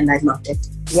 and I loved it.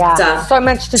 Yeah, so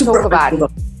much to talk about.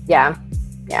 Book. Yeah.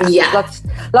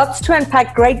 Lots to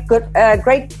unpack. Great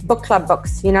book club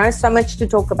books, so much to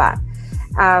talk about.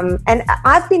 And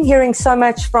I've been hearing so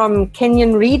much from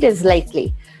Kenyan readers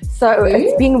lately. So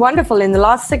it's been wonderful in the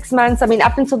last 6 months. I mean,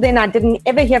 up until then, I didn't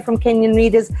ever hear from Kenyan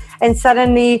readers, and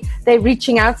suddenly they're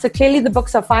reaching out. So clearly the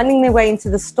books are finding their way into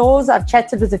the stores. I've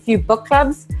chatted with a few book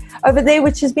clubs over there,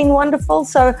 which has been wonderful.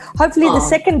 So hopefully the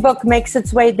second book makes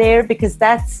its way there, because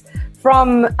that's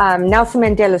from Nelson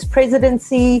Mandela's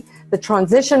presidency, the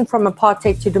transition from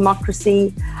apartheid to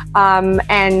democracy, and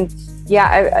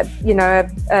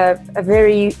a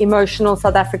very emotional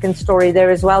South African story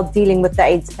there as well, dealing with the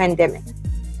AIDS pandemic.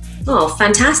 Oh,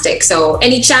 fantastic. So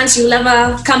any chance you'll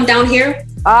ever come down here?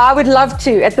 I would love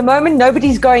to. At the moment,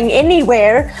 nobody's going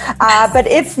anywhere. But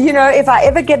if I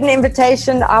ever get an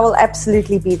invitation, I will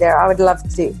absolutely be there. I would love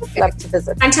to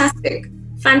visit.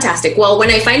 Fantastic. Well, when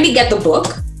I finally get the book,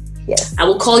 yes, I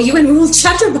will call you and we will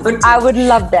chat about it. I would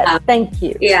love that. Thank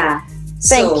you. Yeah.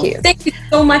 Thank you. Thank you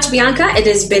so much, Bianca. It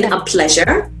has been a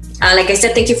pleasure. Like I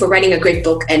said, thank you for writing a great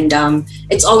book. And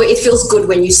it feels good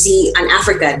when you see an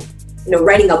African,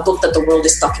 writing a book that the world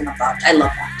is talking about. I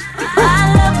love that.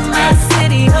 I love my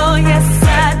city, oh yes.